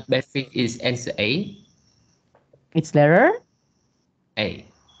Okay. that the best fit is answer A. It's letter A.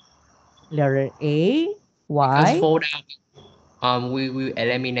 letter A. Because Why? for that, we will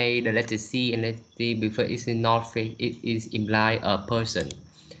eliminate the letter C and letter D because it's not fit. It is imply a person.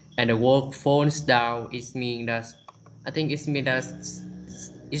 And the word falls down is mean that I think it means that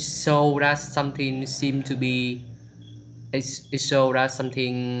it show that something seem to be it show that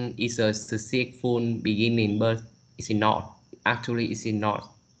something is a successful beginning, but it's not. Actually, it's not.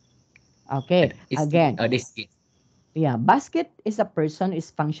 Okay. It's Again, this is yeah, basket is a person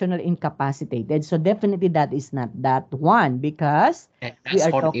is functional incapacitated. So definitely that is not that one because and we that's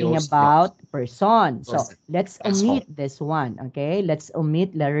are what talking else not about person. So person. let's That's omit all. this one. Okay, let's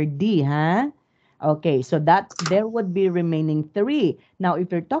omit letter D, huh? Okay, so that there would be remaining three. Now,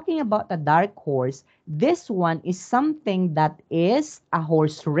 if you're talking about a dark horse, this one is something that is a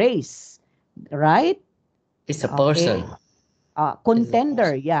horse race, right? It's a Okay, person. It's a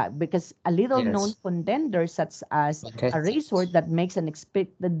contender, person. yeah, because a little known Yes. contender such as a racehorse Contestant. that makes an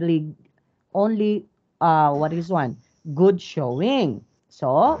expectedly only what is one good showing.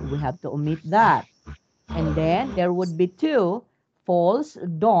 So we have to omit that. And then there would be two false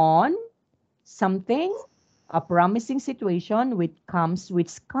dawn, something, a promising situation which comes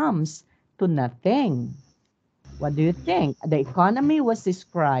to nothing. What do you think? The economy was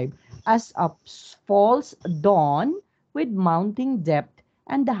described as a false dawn with mounting debt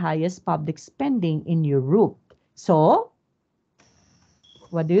and the highest public spending in Europe. So,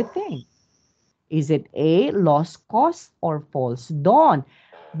 what do you think? Is it A, lost cause, or false dawn?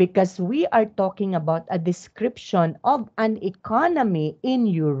 Because we are talking about a description of an economy in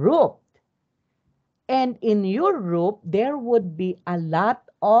Europe. And in Europe, there would be a lot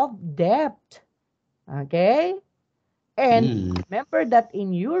of debt. Okay? And Mm. remember that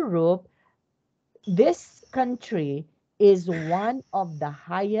in Europe, this country is one of the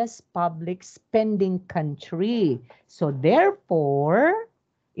highest public spending country. So therefore,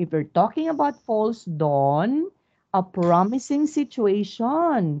 if you're talking about false dawn, a promising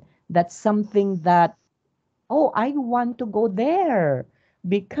situation, that's something that, oh, I want to go there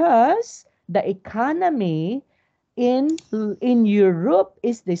because the economy in Europe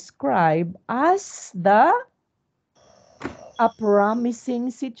is described as a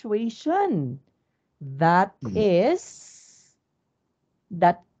promising situation that Mm. is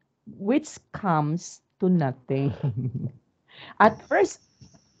that which comes to nothing. At first,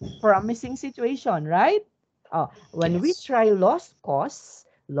 promising situation, right? When we Yes. try lost cause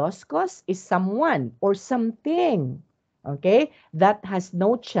is someone or something, okay, that has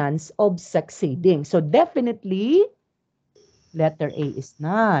no chance of succeeding. So definitely, letter A is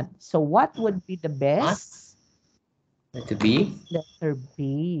not. So what would be the Not best? to be. It's letter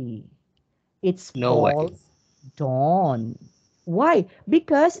B. It's No way. false dawn. Why?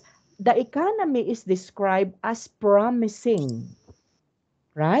 Because the economy is described as promising,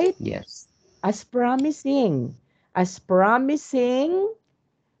 right? Yes. As promising. As promising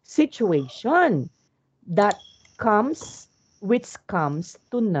situation that comes, which comes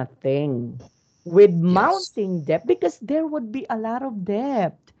to nothing with Yes. mounting debt because there would be a lot of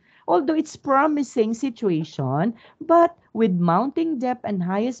debt. Although it's promising situation, but with mounting debt and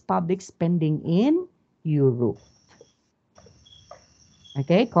highest public spending in Europe.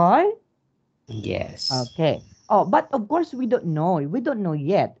 Okay, Koi? Yes. Okay. Oh, but of course we don't know. We don't know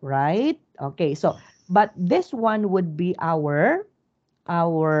yet, right? Okay, so but this one would be our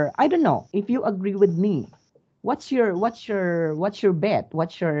I don't know if you agree with me. What's your bet?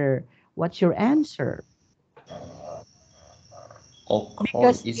 What's your answer? Alcohol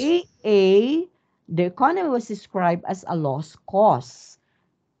Because is AA, the economy was described as a lost cause.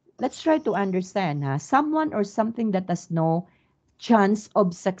 Let's try to understand, someone or something that has no chance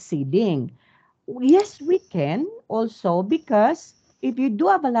of succeeding. Yes, we can also because if you do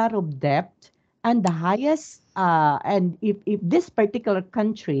have a lot of debt and the highest and if this particular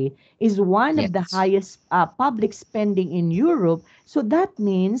country is one of the yes. highest public spending in Europe, so that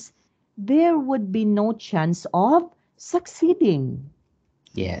means there would be no chance of succeeding.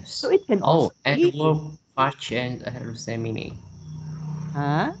 So Yes. it can Oh, also and the be, word fast change have the same meaning.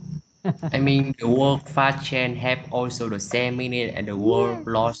 huh? I mean, the word fast change have also the same meaning and the word Yes.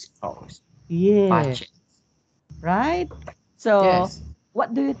 lost cause. Fast Yeah, change. right? So, Yes.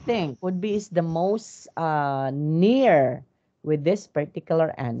 what do you think would be is the most near with this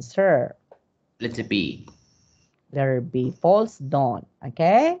particular answer? Letter B. There be false dawn.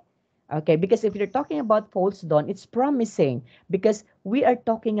 Okay? Okay, because if you're talking about false dawn, it's promising because we are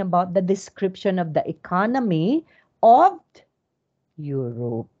talking about the description of the economy of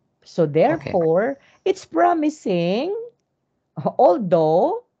Europe. So Okay. therefore, it's promising,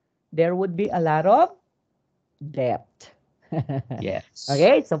 although there would be a lot of debt. Yes.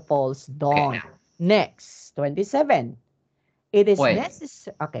 Okay, so false Okay. dawn. Now, Next, 27. It is wait.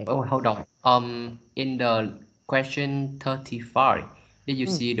 necessary. Okay. Oh, hold on. In the question 35, did you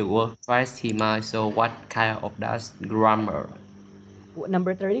Mm. see the word Fatima? So what kind of that grammar?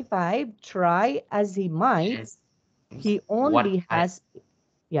 Number 35, try as he might, Yes. he What only kind? has,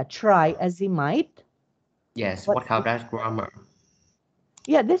 yeah, try as he might. Yes. What, What kind of that grammar?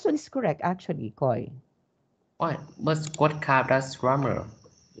 yeah, this one is correct, actually, Koi. What kind of that grammar?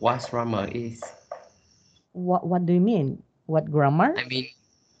 What grammar is? What do you mean? What grammar? I mean,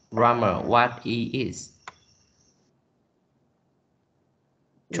 grammar. What it is?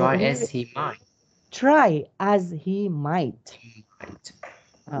 Try What as is, he might. try as he might. Might.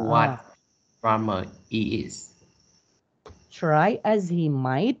 Uh-uh. What grammar it is? Try as he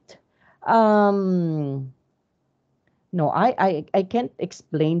might. Um, no, I can't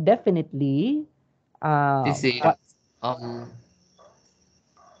explain definitely This is what, um.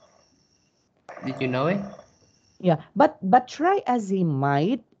 Did you know it? yeah, but try as he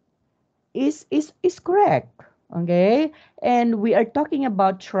might is correct. Okay, and we are talking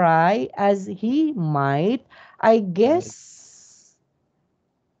about try as he might. I guess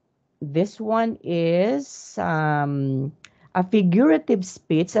this one is a figurative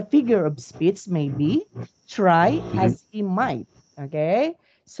speech, a figure of speech maybe. Try Mhm. as he might. Okay,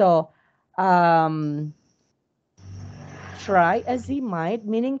 so um try as he might,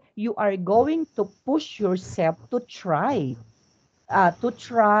 meaning you are going to push yourself to try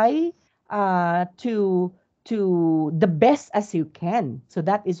to the best as you can. So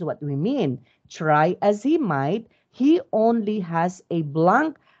that is what we mean. Try as he might, he only has a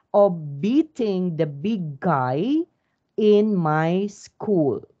blank of beating the big guy in my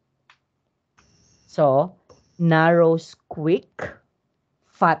school. So narrow squeak,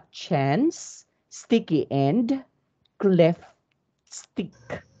 fat chance, sticky end, cleft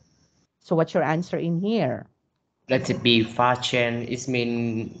stick. So what's your answer in here? Let it be far chance. It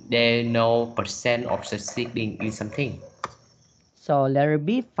means there no percent of succeeding in something. So letter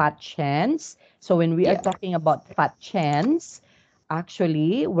B, fat chance. So when we are Yeah. talking about fat chance,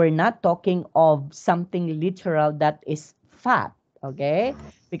 actually, we're not talking of something literal that is fat, okay?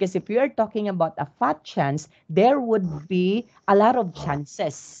 Because if you're talking about a fat chance, there would be a lot of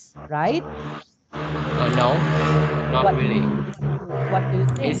chances, right? No, not What really. what do you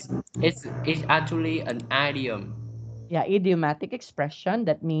think? It's actually an idiom. Yeah, idiomatic expression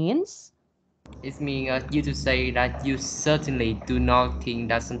that means It means you to say that you certainly do not think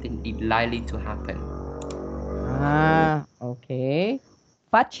that something is likely to happen. okay.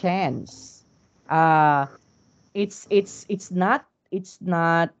 Fat chance. Uh it's not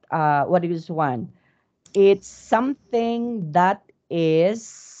what is one? It's something that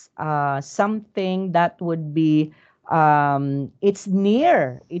is something that would be it's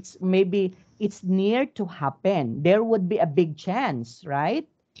near. It's near to happen. There would be a big chance, right?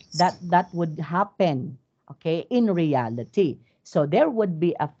 Yes. That would happen, okay, in reality. So there would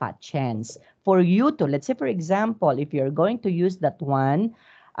be a fat chance for you to, let's say, for example, if you're going to use that one,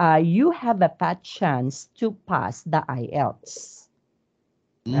 you have a fat chance to pass the IELTS,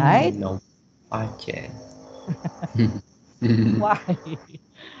 right? No. Okay. Why?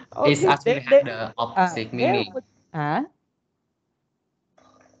 It's Okay, actually have the opposite there meaning. would, huh?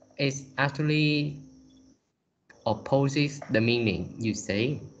 It's actually opposes the meaning you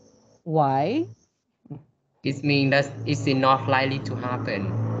say. Why? It means that it's not likely to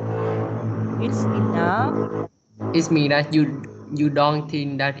happen. It's enough. It means that you don't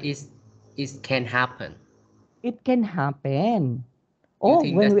think that it can happen. It can happen. You Oh,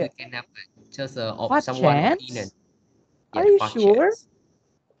 think when that we it can happen. Just of fat someone opinion. chance? Are Yeah, you for sure? chance.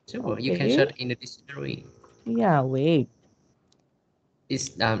 Sure, you can Okay. search in the dictionary. Yeah, wait.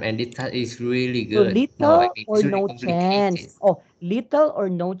 It's and it is really So good. No, I little mean or it's really no chance. complicated. Oh, little or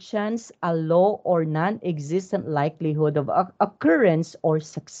no chance, a low or non-existent likelihood of occurrence or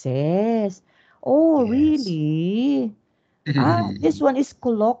success. Oh, Yes. really? This one is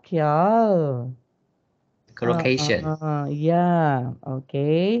colloquial. Collocation. Yeah,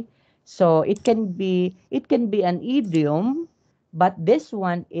 okay. So it can be an idiom, but this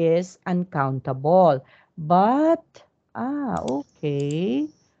one is uncountable. But okay.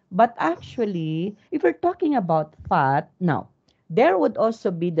 But actually, if we're talking about fat, now there would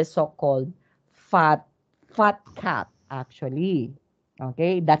also be the so-called fat fat cat actually.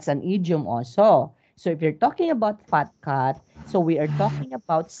 Okay, that's an idiom also. So if you're talking about fat cat, so we are talking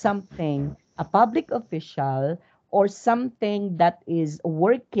about something, a public official or something that is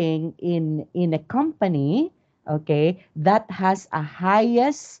working in a company, okay, that has a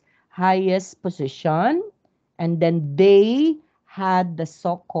highest position, and then they had the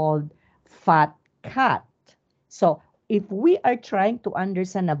so-called fat cat. So if we are trying to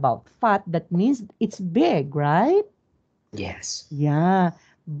understand about fat, that means it's big, right? Yes. Yeah,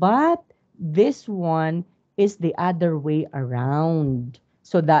 but this one is the other way around.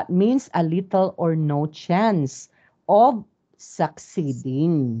 So that means a little or no chance of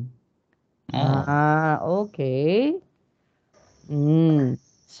succeeding. Oh. Okay.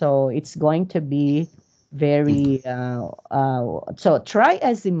 So it's going to be very so try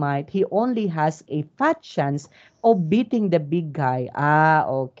as he might, he only has a fat chance of beating the big guy.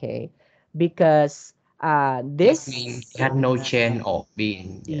 Okay. Because It means this he had no chance of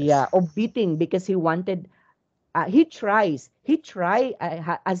being. Yes. yeah, of beating because he wanted he try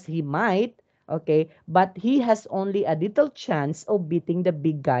as he might, okay, but he has only a little chance of beating the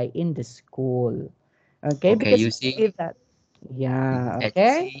big guy in the school, okay, Okay, because you he see, believe that. Yeah, as you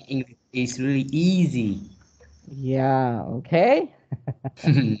okay. see, English is really easy. Yeah, okay.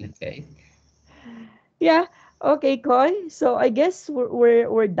 Okay. Yeah, okay, Koi. So I guess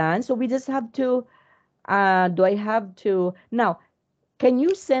we're done. So we just have to do I have to now, can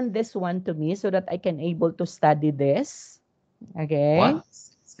you send this one to me so that I can able to study this? Okay. What?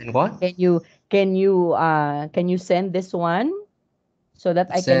 And what? Can you send this one so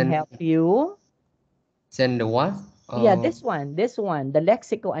that I can Send help you? send the what? Yeah, Uh, this one, the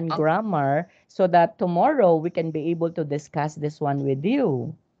lexical and oh, grammar, so that tomorrow we can be able to discuss this one with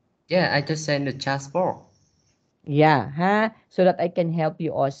you. yeah, I just send the chat for. Yeah, huh? So that I can help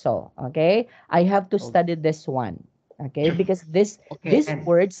you also. Okay? I have to Oh, study this one. Okay? Because okay, these and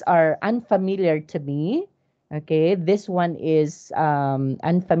words are unfamiliar to me. Okay? This one is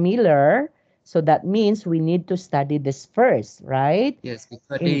unfamiliar. So that means we need to study this first, right? yes,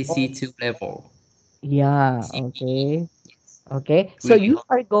 because In this is order, C2 level. yeah, CPE. okay. Yes. Okay. So Really you hard.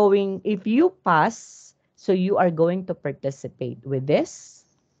 are going, if you pass, so you are going to participate with this.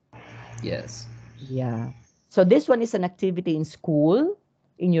 Yes. Yeah. So this one is an activity in school,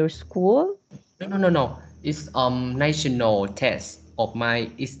 in your school. No, no, no, no. It's national test of my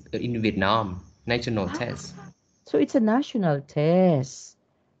is in Vietnam. National Ah, test. so it's a national test.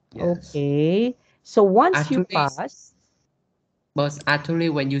 Yes. Okay. So once you Actually, pass, But actually,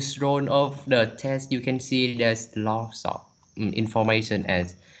 when you scroll off the test, you can see there's lots of information,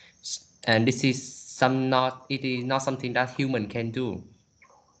 and this is it is not something that human can do.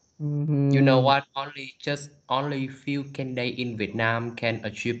 You know Mm-hmm. what? Only few candidate in Vietnam can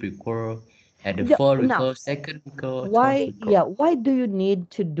achieve record at the first Now, record, second record, third why, record. yeah, why do you need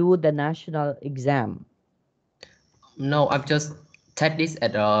to do the national exam? No, I've just take this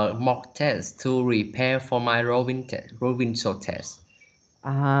at a mock test to prepare for my Robin show test.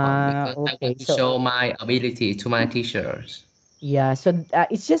 Ah, Because I okay. want to So, show my ability to my teachers. yeah, so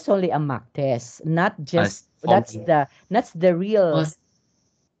it's just only a mock test, not just For me. that's the real, But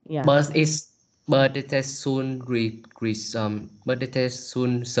yeah. but it's but the test but the test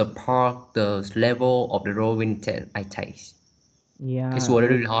soon support the level of the Robin test I take. It's Yeah,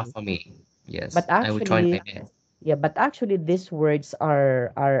 really hard okay. for me. But Yes, I will try my actually, best. yeah, but actually these words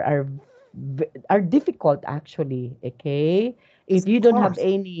are difficult actually, okay? If you Of don't have course.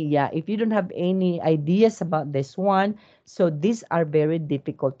 any, yeah, if you don't have any ideas about this one, so these are very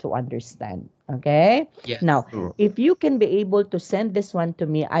difficult to understand, okay? Yes, Now, sure. if you can be able to send this one to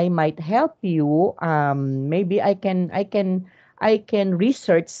me, I might help you. Maybe I can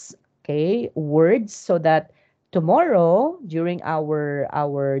research, okay, words so that tomorrow during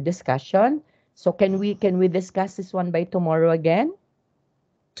our discussion, so can we discuss this one by tomorrow again?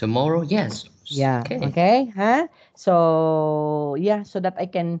 Tomorrow, yes. Yeah, Okay. okay, huh? So yeah, so that I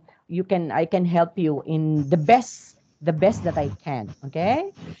can help you in the best that I can,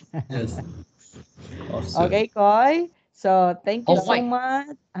 okay? Yes. Awesome. Okay, Koi. So thank you Oh, so wait.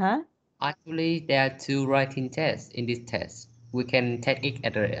 much. Huh? Actually, there are two writing tests in this test. We can take it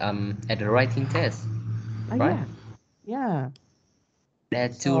at the writing test, right? Yeah. Yeah. There are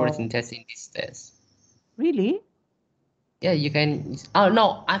two writing So tests in this test. really? Yeah, you can. Oh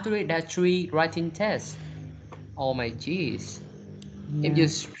no, actually there are three writing tests. Oh my jeez. If you Yeah.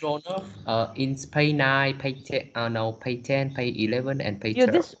 scroll off, in page 9, page 10, no, page 10, page 11, and page You 12.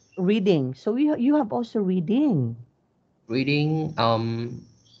 this reading. So you have also reading. Reading,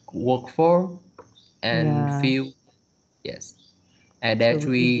 work for, and Yeah. feel, yes. And there So are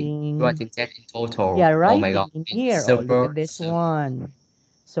three reading. writing tests in total. Yeah, Oh my god, writing in it's here. Oh, look at super, this super. one.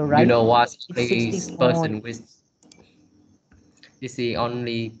 So You know writing, what? it's 60 Please, person with points. this is the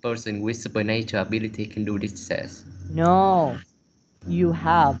only person with supernatural ability can do this test. No, you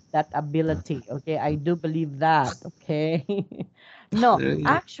have that ability. Okay, I do believe that. Okay. No, Really?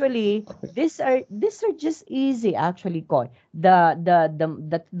 actually, these are just easy. Actually, Koy.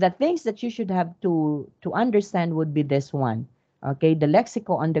 The things that you should have to understand would be this one. Okay, the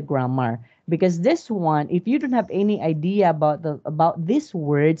lexical and the grammar. Because this one, if you don't have any idea about these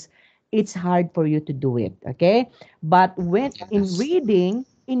words, it's hard for you to do it. Okay, but when Yes. in reading,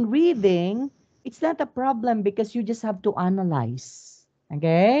 it's not a problem because you just have to analyze.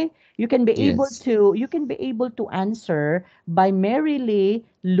 Okay, Yes. you can be able to answer by merely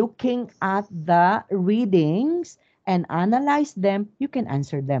looking at the readings and analyze them. You can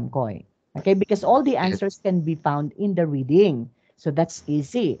answer them, Koy. Okay, because all the answers Yes. can be found in the reading, so that's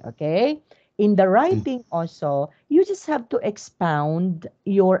easy. Okay, in the Mm. writing also, you just have to expound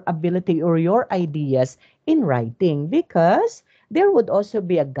your ability or your ideas in writing, because there would also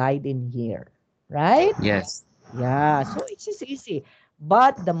be a guide in here, right? Yes. Yeah, so it's just easy.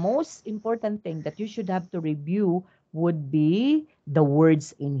 But the most important thing that you should have to review would be the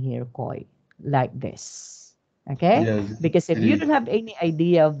words in here, Koi, like this. Okay? Yes. Because if you Really. don't have any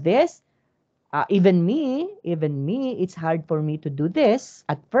idea of this, even me, it's hard for me to do this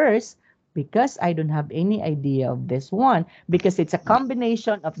at first because I don't have any idea of this one. Because it's a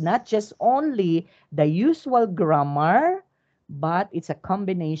combination of not just only the usual grammar, but it's a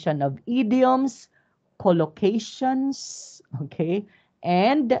combination of idioms, collocations, okay,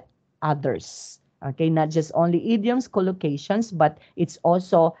 and others. Okay, not just only idioms, collocations, but it's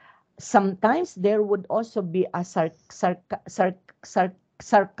also sometimes there would also be a sarcastic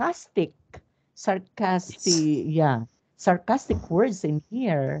Yes. yeah, sarcastic words in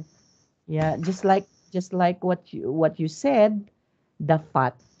here. Yeah, just like what you said, the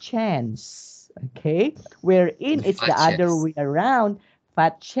fat chance. Okay, wherein The it's the five other checks. way around.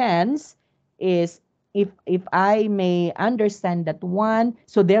 Fat chance is, if I may understand that one,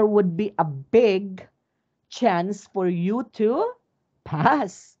 so there would be a big chance for you to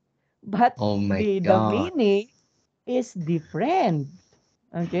pass, but Oh my the god. meaning is different.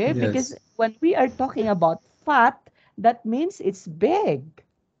 Okay, because Yes. when we are talking about fat, that means it's big,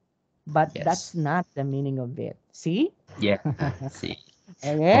 but Yes. that's not the meaning of it. See? Yeah. See.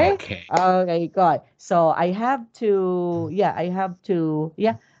 Okay. Okay. Okay, God. So I have to, yeah,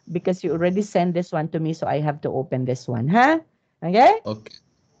 because you already sent this one to me, so I have to open this one, huh? Okay? Okay.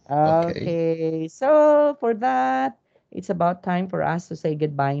 Okay. Okay. So for that, it's about time for us to say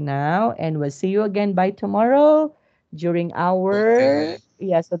goodbye now. And we'll see you again by tomorrow during our, Okay.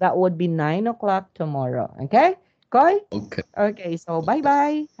 yeah, so that would be 9 o'clock tomorrow. Okay? Koi? Okay. Okay. So bye Okay.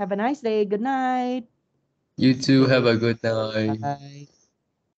 bye. Have a nice day. Good night. You too have a good night. Bye.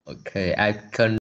 Okay, I can